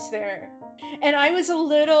hot mess there. And I was a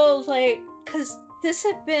little like, because this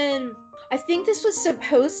had been, I think this was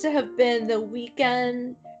supposed to have been the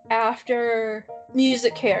weekend after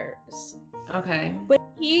Music Cares. Okay. But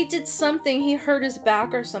he did something, he hurt his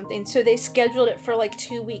back or something, so they scheduled it for like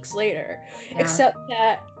 2 weeks later. Yeah. Except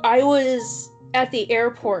that I was at the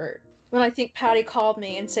airport when I think Patty called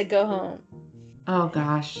me and said, go home. Oh,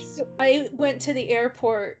 gosh. So I went to the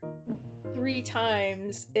airport 3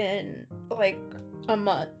 times in like a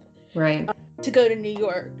month. Right. To go to New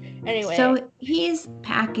York. Anyway. So he's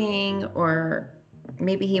packing, or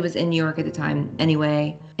maybe he was in New York at the time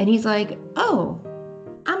anyway, and he's like, oh,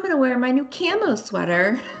 I'm going to wear my new camo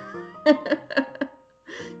sweater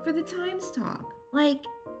for the Times Talk. Like,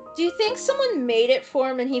 do you think someone made it for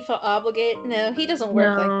him and he felt obligated? No, he doesn't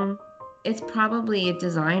work like that. It's probably a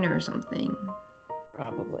designer or something.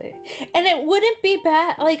 Probably. And it wouldn't be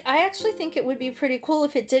bad. Like, I actually think it would be pretty cool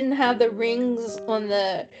if it didn't have the rings on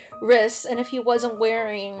the wrists, and if he wasn't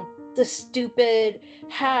wearing the stupid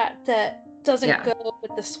hat that doesn't go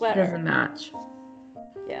with the sweater. Doesn't match.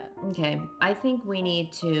 Yeah. Okay. I think we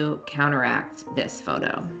need to counteract this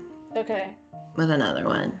photo. Okay. With another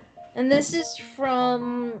one. And this is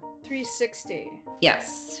from 360.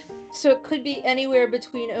 Yes. So it could be anywhere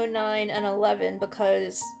between 09 and 11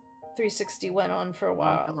 because 360 went on for a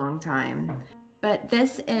while. A long time. But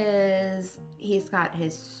this is, he's got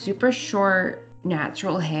his super short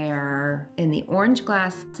natural hair and the orange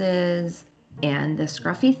glasses and the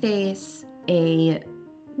scruffy face,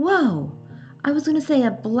 I was going to say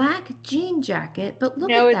a black jean jacket, but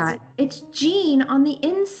look at that. It's jean on the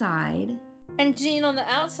inside. And jean on the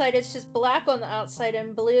outside, it's just black on the outside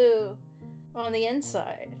and blue on the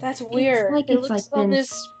inside. That's weird. It's like been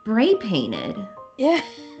spray painted. Yeah.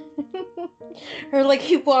 Or like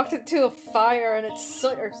he walked into a fire and it's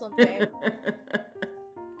soot or something.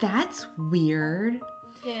 That's weird.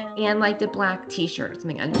 Yeah. and like the black t-shirt or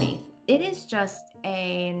something underneath. It is just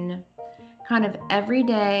a kind of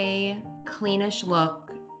everyday, cleanish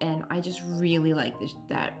look, and I just really like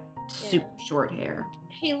that super short hair.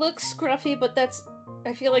 He looks scruffy, but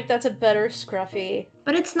I feel like that's a better scruffy.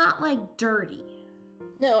 But it's not like dirty.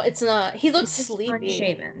 No, it's not. He looks It's just sleepy.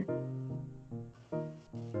 unshaven.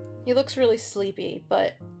 He looks really sleepy,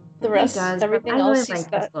 but the rest, everything I else really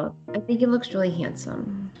he's like got. this look. I think he looks really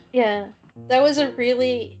handsome. Yeah, that was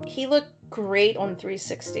he looked great on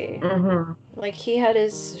 360. Mm-hmm. Like he had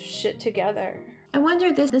his shit together. I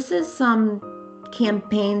wonder this is some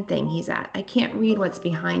campaign thing he's at. I can't read what's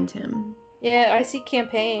behind him. Yeah, I see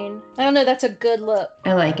campaign. I don't know, that's a good look.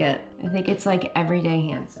 I like it. I think it's like everyday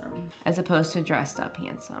handsome as opposed to dressed up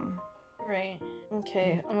handsome. Right.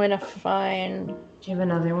 Okay, I'm gonna find. Do you have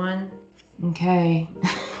another one? Okay.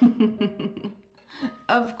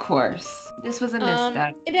 Of course. This was a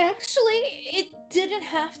misstep. It didn't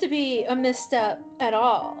have to be a misstep at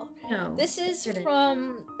all. No. This is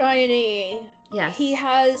from Ryan. Yes. He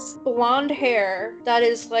has blonde hair that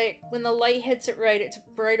is like, when the light hits it right, it's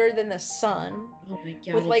brighter than the sun. Oh my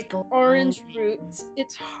God. With like orange roots.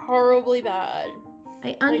 It's horribly bad.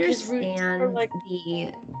 I understand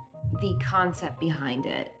the concept behind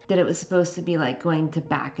it, that it was supposed to be like going to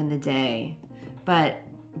back in the day, but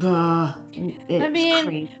it's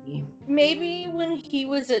crazy. Maybe when he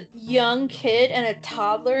was a young kid and a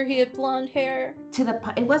toddler, he had blonde hair.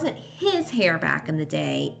 It wasn't his hair back in the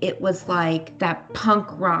day. It was like that punk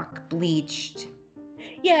rock bleached.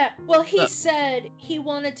 Yeah, well, he said he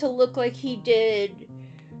wanted to look like he did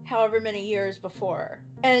however many years before.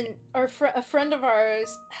 And a friend of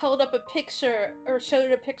ours held up a picture, or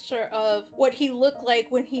showed a picture of what he looked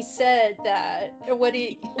like when he said that, or what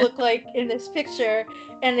he looked like in this picture,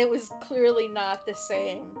 and it was clearly not the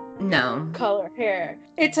same color hair.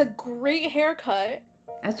 It's a great haircut.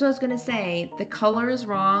 That's what I was gonna say. The color is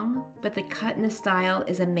wrong, but the cut and the style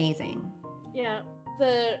is amazing. Yeah.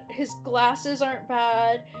 His glasses aren't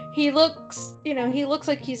bad. He looks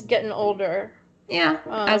like he's getting older. Yeah,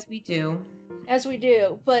 as we do. As we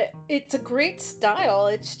do, but it's a great style.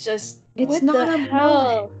 It's just, it's not a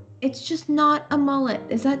mullet. It's just not a mullet.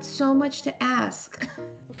 Is that so much to ask?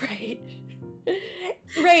 Right.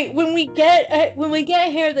 Right. When we get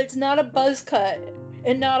hair that's not a buzz cut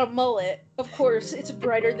and not a mullet, of course, it's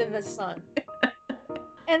brighter than the sun.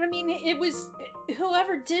 And I mean, it was,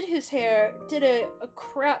 whoever did his hair did a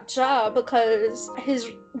crap job, because his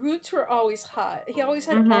roots were always hot. He always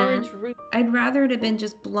had orange roots. I'd rather it have been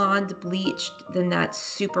just blonde bleached than that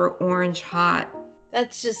super orange hot.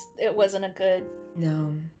 It wasn't a good.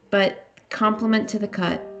 No, but compliment to the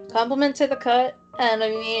cut. Compliment to the cut. And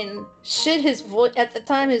I mean, shit, his voice, at the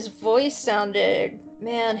time, his voice sounded,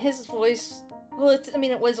 man, his voice, well,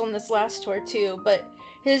 it was on this last tour too, but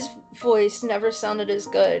his voice never sounded as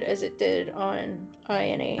good as it did on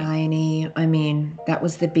I&E. I&E, I mean, that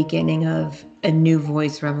was the beginning of a new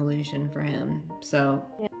voice revolution for him. So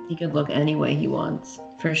he could look any way he wants,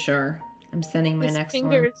 for sure. I'm sending my next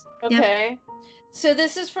one. Okay. Yep. So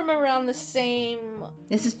this is from around the same...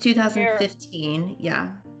 This is 2015,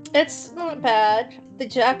 yeah. It's not bad. The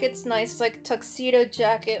jacket's nice. It's like a tuxedo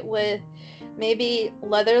jacket with maybe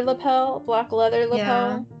black leather lapel.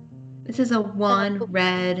 Yeah. This is a one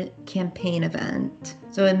red campaign event.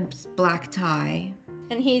 So it's black tie.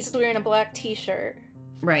 And he's wearing a black t-shirt.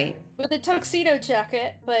 Right. With a tuxedo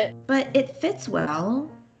jacket, but it fits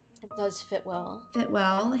well. It does fit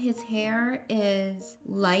well. His hair is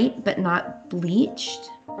light but not bleached.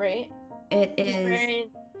 Right. It is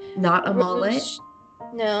not a mullet.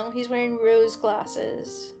 No, he's wearing rose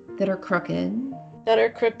glasses. That are crooked.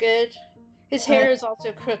 His hair is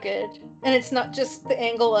also crooked. And it's not just the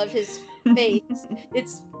angle of his face.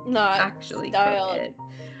 It's not actually styled. Crooked.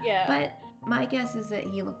 Yeah. But my guess is that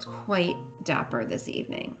he looked quite dapper this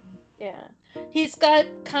evening. Yeah. He's got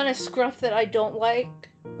kind of scruff that I don't like,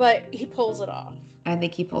 but he pulls it off. I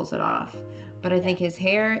think he pulls it off. But I think his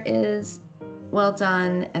hair is well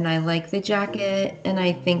done, and I like the jacket, and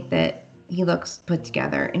I think that he looks put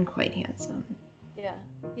together and quite handsome. Yeah,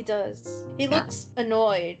 he does. He looks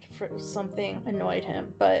annoyed for something annoyed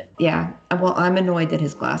him, but... Yeah, well, I'm annoyed that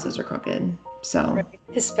his glasses are crooked, so... Right.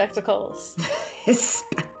 His spectacles. His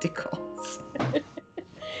spectacles.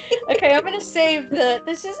 Okay, I'm going to save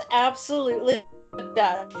this is absolutely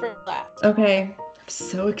bad for last. Okay, I'm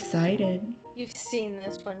so excited. You've seen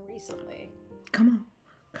this one recently. Come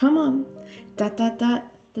on. Dot, dot,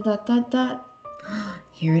 dot, dot, dot, dot.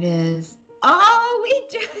 Here it is. Oh,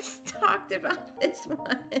 we just talked about this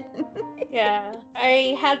one. Yeah,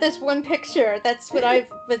 I had this one picture. That's what I've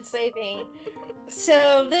been saving.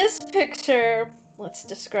 So this picture, let's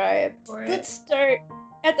describe. For it. Let's start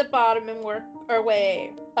at the bottom and work our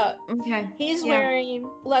way up. Okay. He's Yeah. wearing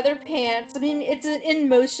leather pants. I mean, it's an in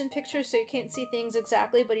motion picture, so you can't see things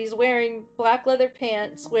exactly, but he's wearing black leather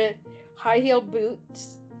pants with high heel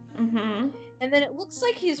boots. Mm-hmm. And then it looks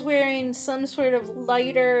like he's wearing some sort of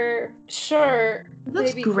lighter shirt, It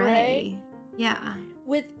looks maybe gray. Yeah.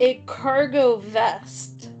 with a cargo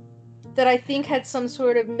vest that I think had some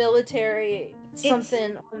sort of military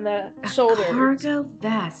something on the A shoulders. cargo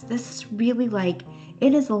vest. This is really like,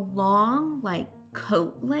 it is a long, like,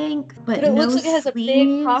 coat length, but But it no looks like it has a big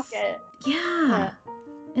sleeves. pocket. Yeah.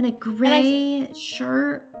 And a gray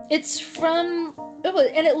shirt. It's from,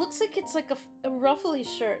 and it looks like it's like a ruffly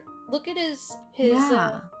shirt. Look at his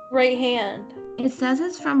Yeah. right hand. It says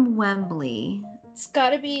it's from Wembley. It's got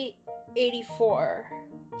to be 84.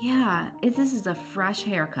 Yeah. This is a fresh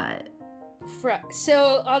haircut.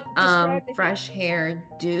 So I'll describe the Fresh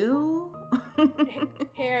hairdo.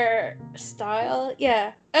 hairstyle.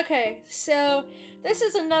 Yeah. Okay. So this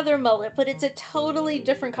is another mullet, but it's a totally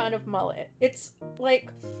different kind of mullet. It's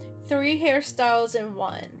like 3 hairstyles in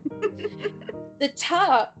one. The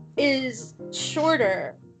top is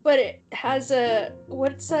shorter, but it has a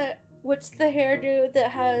what's the hairdo that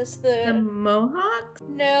has The mohawk?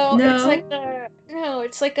 No, No.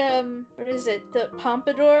 it's like what is it? The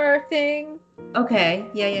pompadour thing? Okay.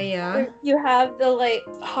 Yeah. Where you have the like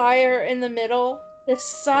higher in the middle. The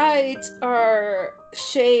sides are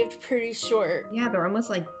shaved pretty short. Yeah, they're almost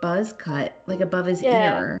like buzz cut, like above his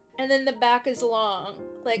Yeah. ear. And then the back is long,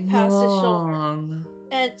 like past his shoulder. Long.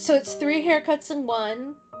 And so it's 3 haircuts in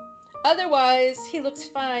one. Otherwise, he looks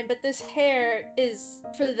fine, but this hair is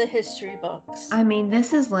for the history books. I mean,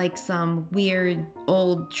 this is like some weird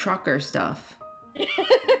old trucker stuff.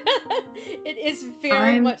 It is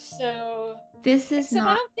very much so. This is So I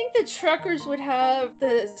not. don't think the truckers would have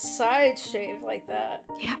the sides shaved like that.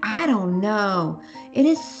 Yeah, I don't know. It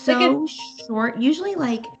is so short. Usually,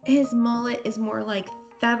 like, his mullet is more like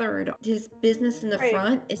feathered. His business in the Right.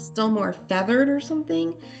 front is still more feathered or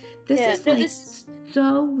something. This Yeah, is no, like this-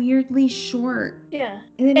 so weirdly short. Yeah.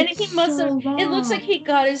 And then And it's he must so have. It looks long. like he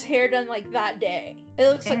got his hair done like that day. It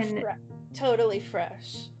looks like And- totally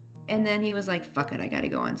fresh. And then he was like, fuck it, I gotta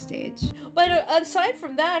go on stage. But aside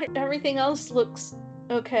from that, everything else looks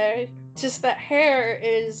okay. Just that hair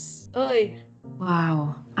is. Oy.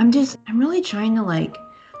 Wow. I'm really trying to like,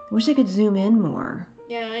 wish I could zoom in more.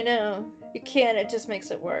 Yeah, I know. You can't. It just makes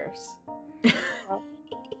it worse.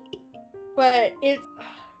 But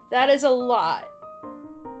that is a lot.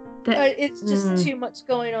 It's just too much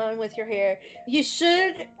going on with your hair. You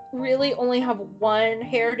should really only have one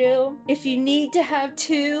hairdo. If you need to have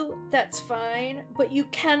 2, that's fine. But you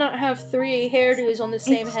cannot have 3 hairdos on the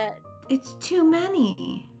same head. It's too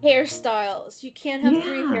many. Hairstyles. You can't have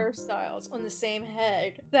 3 Yeah. hairstyles on the same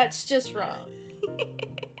head. That's just wrong.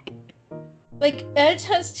 Like, Edge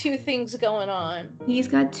has 2 things going on. He's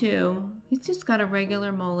got 2. He's just got a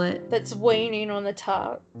regular mullet. That's waning on the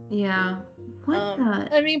top. Yeah. What the?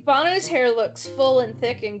 I mean, Bono's hair looks full and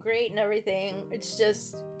thick and great and everything. It's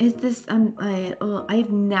just... Is this?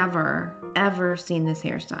 I've never ever seen this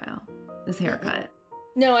hairstyle, this haircut.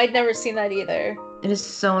 No, I'd never seen that either. It is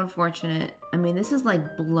so unfortunate. I mean, this is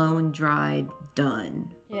like blown, dried,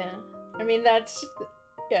 done. Yeah. I mean, that's...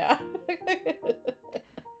 Yeah.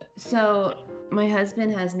 So my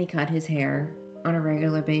husband has me cut his hair on a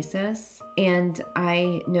regular basis, and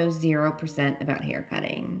I know 0% about hair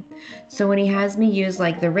cutting. So when he has me use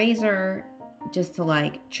like the razor just to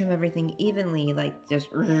like trim everything evenly, like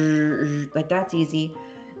just like that's easy.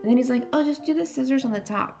 And then he's like, oh, just do the scissors on the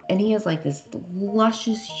top. And he has like this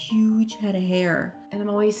luscious, huge head of hair. And I'm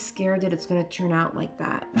always scared that it's going to turn out like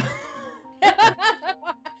that.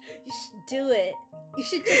 You should do it. You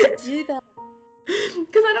should just do that.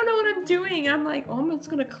 Because I don't know what I'm doing. I'm like, oh, I'm just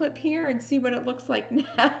going to clip here and see what it looks like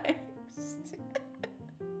next.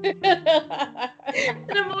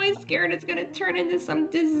 And I'm always scared it's going to turn into some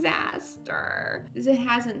disaster. Because it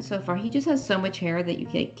hasn't so far. He just has so much hair that you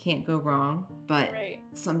can't go wrong. But Right.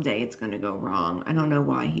 someday it's going to go wrong. I don't know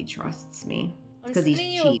why he trusts me. I'm Because he's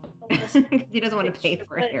sending you cheap. bonus He doesn't want to pay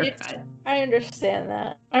for a but it's- haircut. I understand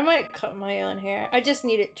that. I might cut my own hair. I just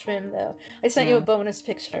need it trimmed, though. I sent you a Yeah. bonus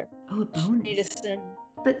picture. Oh, a I need to bonus. send.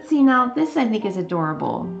 But see, now this I think is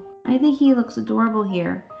adorable. I think he looks adorable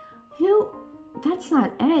here. That's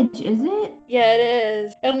not Edge, is it? Yeah, it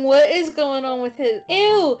is. And what is going on with his...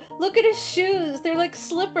 Ew! Look at his shoes. They're like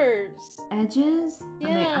slippers. Edges?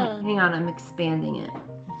 Yeah. Hang on, I'm expanding it.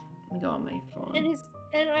 Let me go on my phone.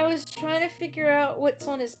 And I was trying to figure out what's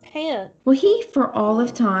on his pants. Well, he, for all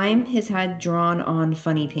of time, has had drawn on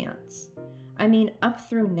funny pants. I mean, up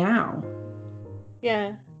through now.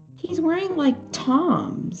 Yeah. He's wearing like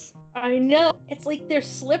Toms. I know. It's like they're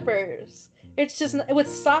slippers. It's just with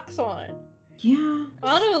socks on. Yeah.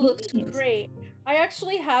 Bono looks Jeez. great. I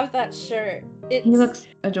actually have that shirt. He looks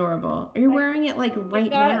adorable. Are you wearing it like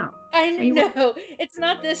right now? I Are you- know. It's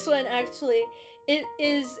not this one actually. It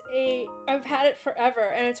is I've had it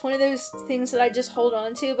forever, and it's one of those things that I just hold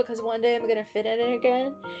on to because one day I'm gonna fit in it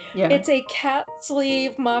again. Yeah. It's a cap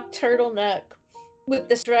sleeve mock turtleneck with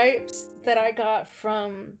the stripes that I got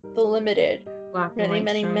from the Limited Black and many, white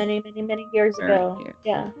many, stripes. many, many, many years Very ago. cute.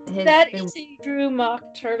 Yeah. His That been is a Drew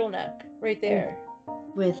mock turtleneck right there.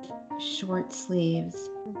 with short sleeves.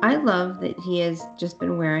 I love that he has just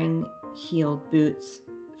been wearing heeled boots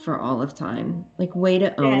for all of time. Like, way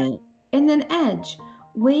to own Yeah. it. And then Edge,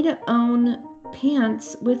 way to own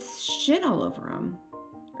pants with shit all over them.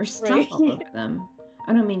 Or stuff Right. all over them.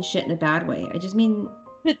 I don't mean shit in a bad way. I just mean,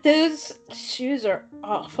 But those shoes are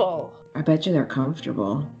awful. I bet you they're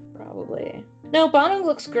comfortable. Probably. No, Bono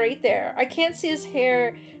looks great there. I can't see his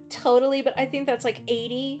hair totally, but I think that's like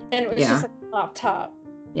 80, and it was just like a mop top.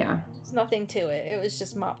 Yeah. There's nothing to it. It was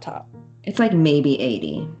just mop top. It's like maybe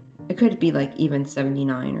 80. It could be like even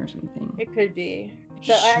 79 or something. It could be.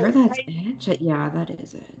 Sure, that's Edge. Yeah, that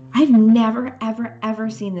is it. I've never, ever, ever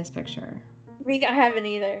seen this picture. I haven't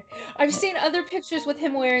either. I've seen other pictures with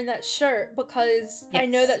him wearing that shirt because I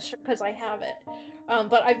know that shirt because I have it.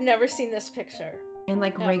 But I've never seen this picture. In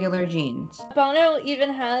like regular jeans. Bono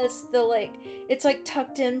even has the it's like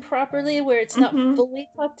tucked in properly where it's not fully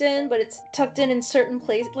tucked in, but it's tucked in certain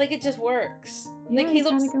places. Like it just works. Yeah, like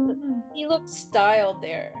he looks styled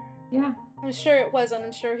there. Yeah. I'm sure it was.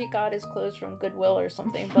 I'm sure he got his clothes from Goodwill or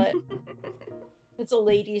something, but it's a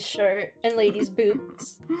lady's shirt and ladies'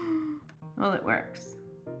 boots. Well, it works.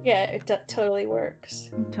 Yeah, it totally works.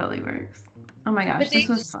 It totally works. Oh my gosh, this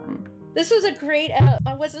was fun. This was a great app.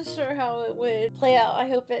 I wasn't sure how it would play out. I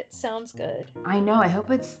hope it sounds good. I know. I hope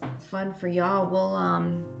it's fun for y'all. We'll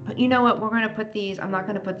but you know what? We're gonna put these. I'm not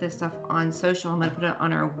gonna put this stuff on social. I'm gonna put it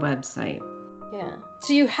on our website. Yeah.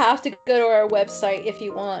 So you have to go to our website if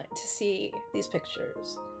you want to see these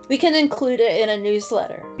pictures. We can include it in a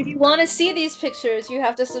newsletter. If you want to see these pictures, you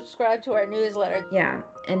have to subscribe to our newsletter. Yeah.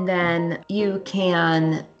 And then you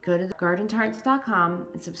can go to gardentarts.com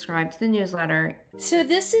and subscribe to the newsletter. So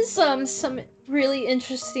this is some really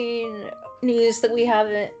interesting news that we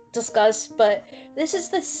haven't discussed, but this is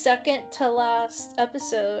the second to last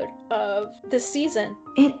episode of the season.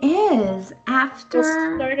 It is after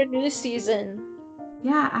We'll start a new season.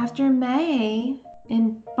 Yeah, after May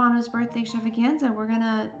and Bono's birthday extravaganza,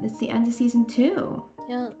 it's the end of season 2.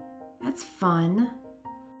 Yeah. That's fun.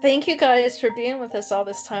 Thank you guys for being with us all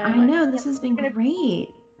this time. I know, this has been great.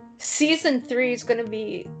 Season 3 is going to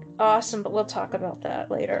be awesome, but we'll talk about that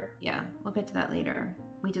later. Yeah, we'll get to that later.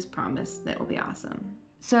 We just promised that it will be awesome.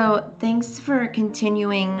 So thanks for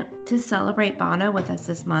continuing to celebrate Bono with us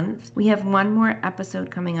this month. We have one more episode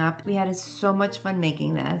coming up. We had so much fun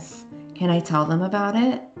making this. Can I tell them about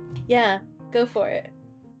it? Yeah, go for it.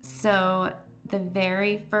 So the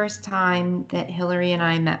very first time that Hillary and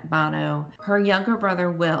I met Bono, her younger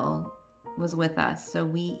brother Will was with us. So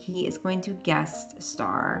he is going to guest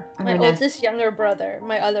star. My oldest younger brother,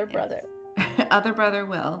 my other brother. Other brother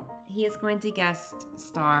Will. He is going to guest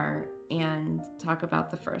star and talk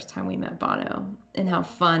about the first time we met Bono and how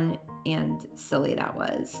fun and silly that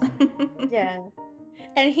was. Yeah.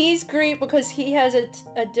 And he's great because he has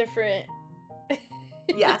a different...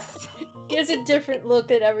 Yes. He has a different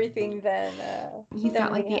look at everything than... He's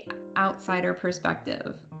got like the outsider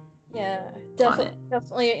perspective. Yeah,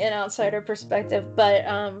 definitely an outsider perspective. But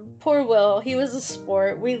poor Will, he was a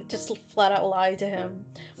sport. We just flat out lied to him.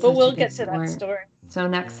 But we'll get to that story. So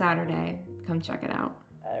next Saturday, come check it out.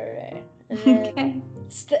 Alright. Okay.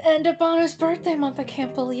 It's the end of Bono's birthday month. I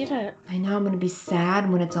can't believe it. I know, I'm going to be sad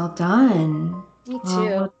when it's all done. Me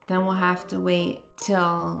too. Then we'll have to wait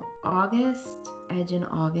till August. Edge in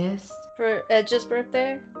August. For Edge's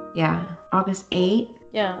birthday? Yeah. August 8th.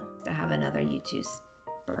 Yeah. To have another U2's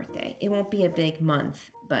birthday. It won't be a big month,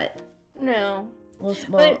 but... No. We'll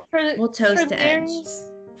toast to Edge.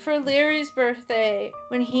 For Larry's birthday,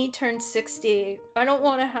 when he turns 60, I don't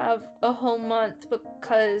want to have a whole month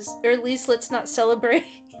or at least let's not celebrate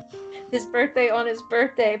his birthday on his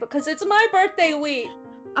birthday because it's my birthday week.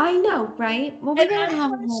 I know, right? Well, we're going to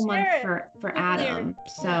have a whole month for Adam,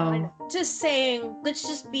 so... Just saying, let's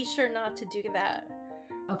just be sure not to do that.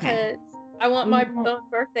 Okay. Because I want my own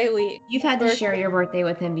birthday week. You've had to share your birthday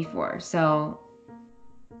with him before, so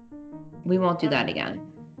we won't do that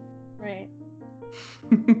again. Right.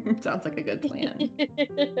 Sounds like a good plan.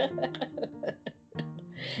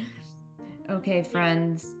 Okay,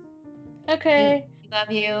 friends. Okay. We love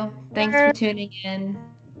you. Thanks for tuning in.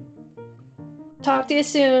 Talk to you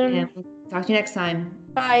soon. And we'll talk to you next time.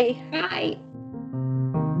 Bye. Bye.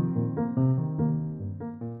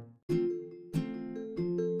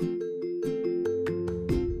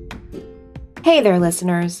 Hey there,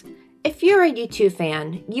 listeners. If you're a U2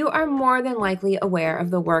 fan, you are more than likely aware of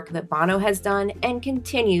the work that Bono has done and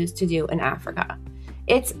continues to do in Africa.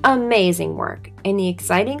 It's amazing work, and the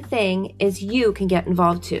exciting thing is you can get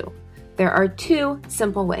involved too. There are 2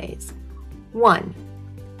 simple ways. 1.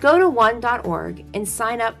 Go to one.org and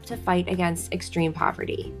sign up to fight against extreme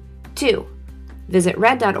poverty. 2. Visit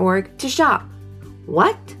red.org to shop.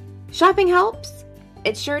 What? Shopping helps?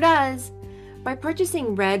 It sure does. By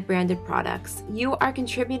purchasing Red branded products, you are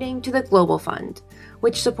contributing to the Global Fund,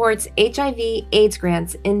 which supports HIV/AIDS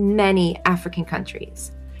grants in many African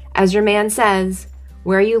countries. As your man says,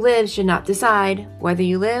 where you live should not decide whether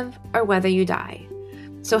you live or whether you die.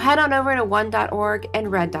 So head on over to one.org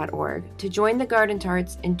and red.org to join the Garden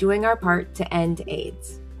Tarts in doing our part to end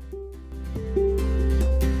AIDS.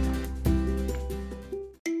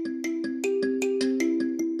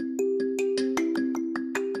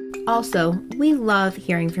 Also, we love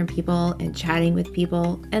hearing from people and chatting with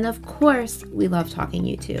people, and of course, we love talking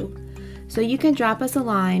U2. So you can drop us a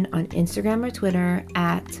line on Instagram or Twitter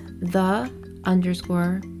at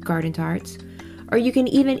 _gardentarts, or you can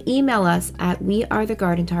even email us at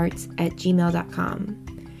wearethegardentarts@gmail.com.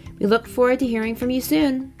 We look forward to hearing from you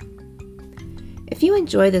soon. If you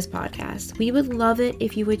enjoy this podcast, we would love it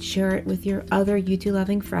if you would share it with your other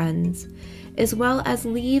U2-loving friends, as well as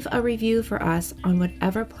leave a review for us on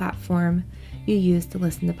whatever platform you use to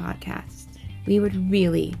listen to podcasts. We would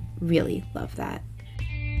really, really love that.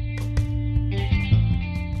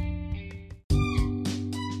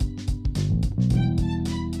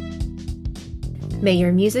 May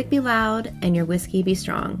your music be loud and your whiskey be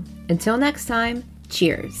strong. Until next time,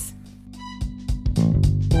 cheers.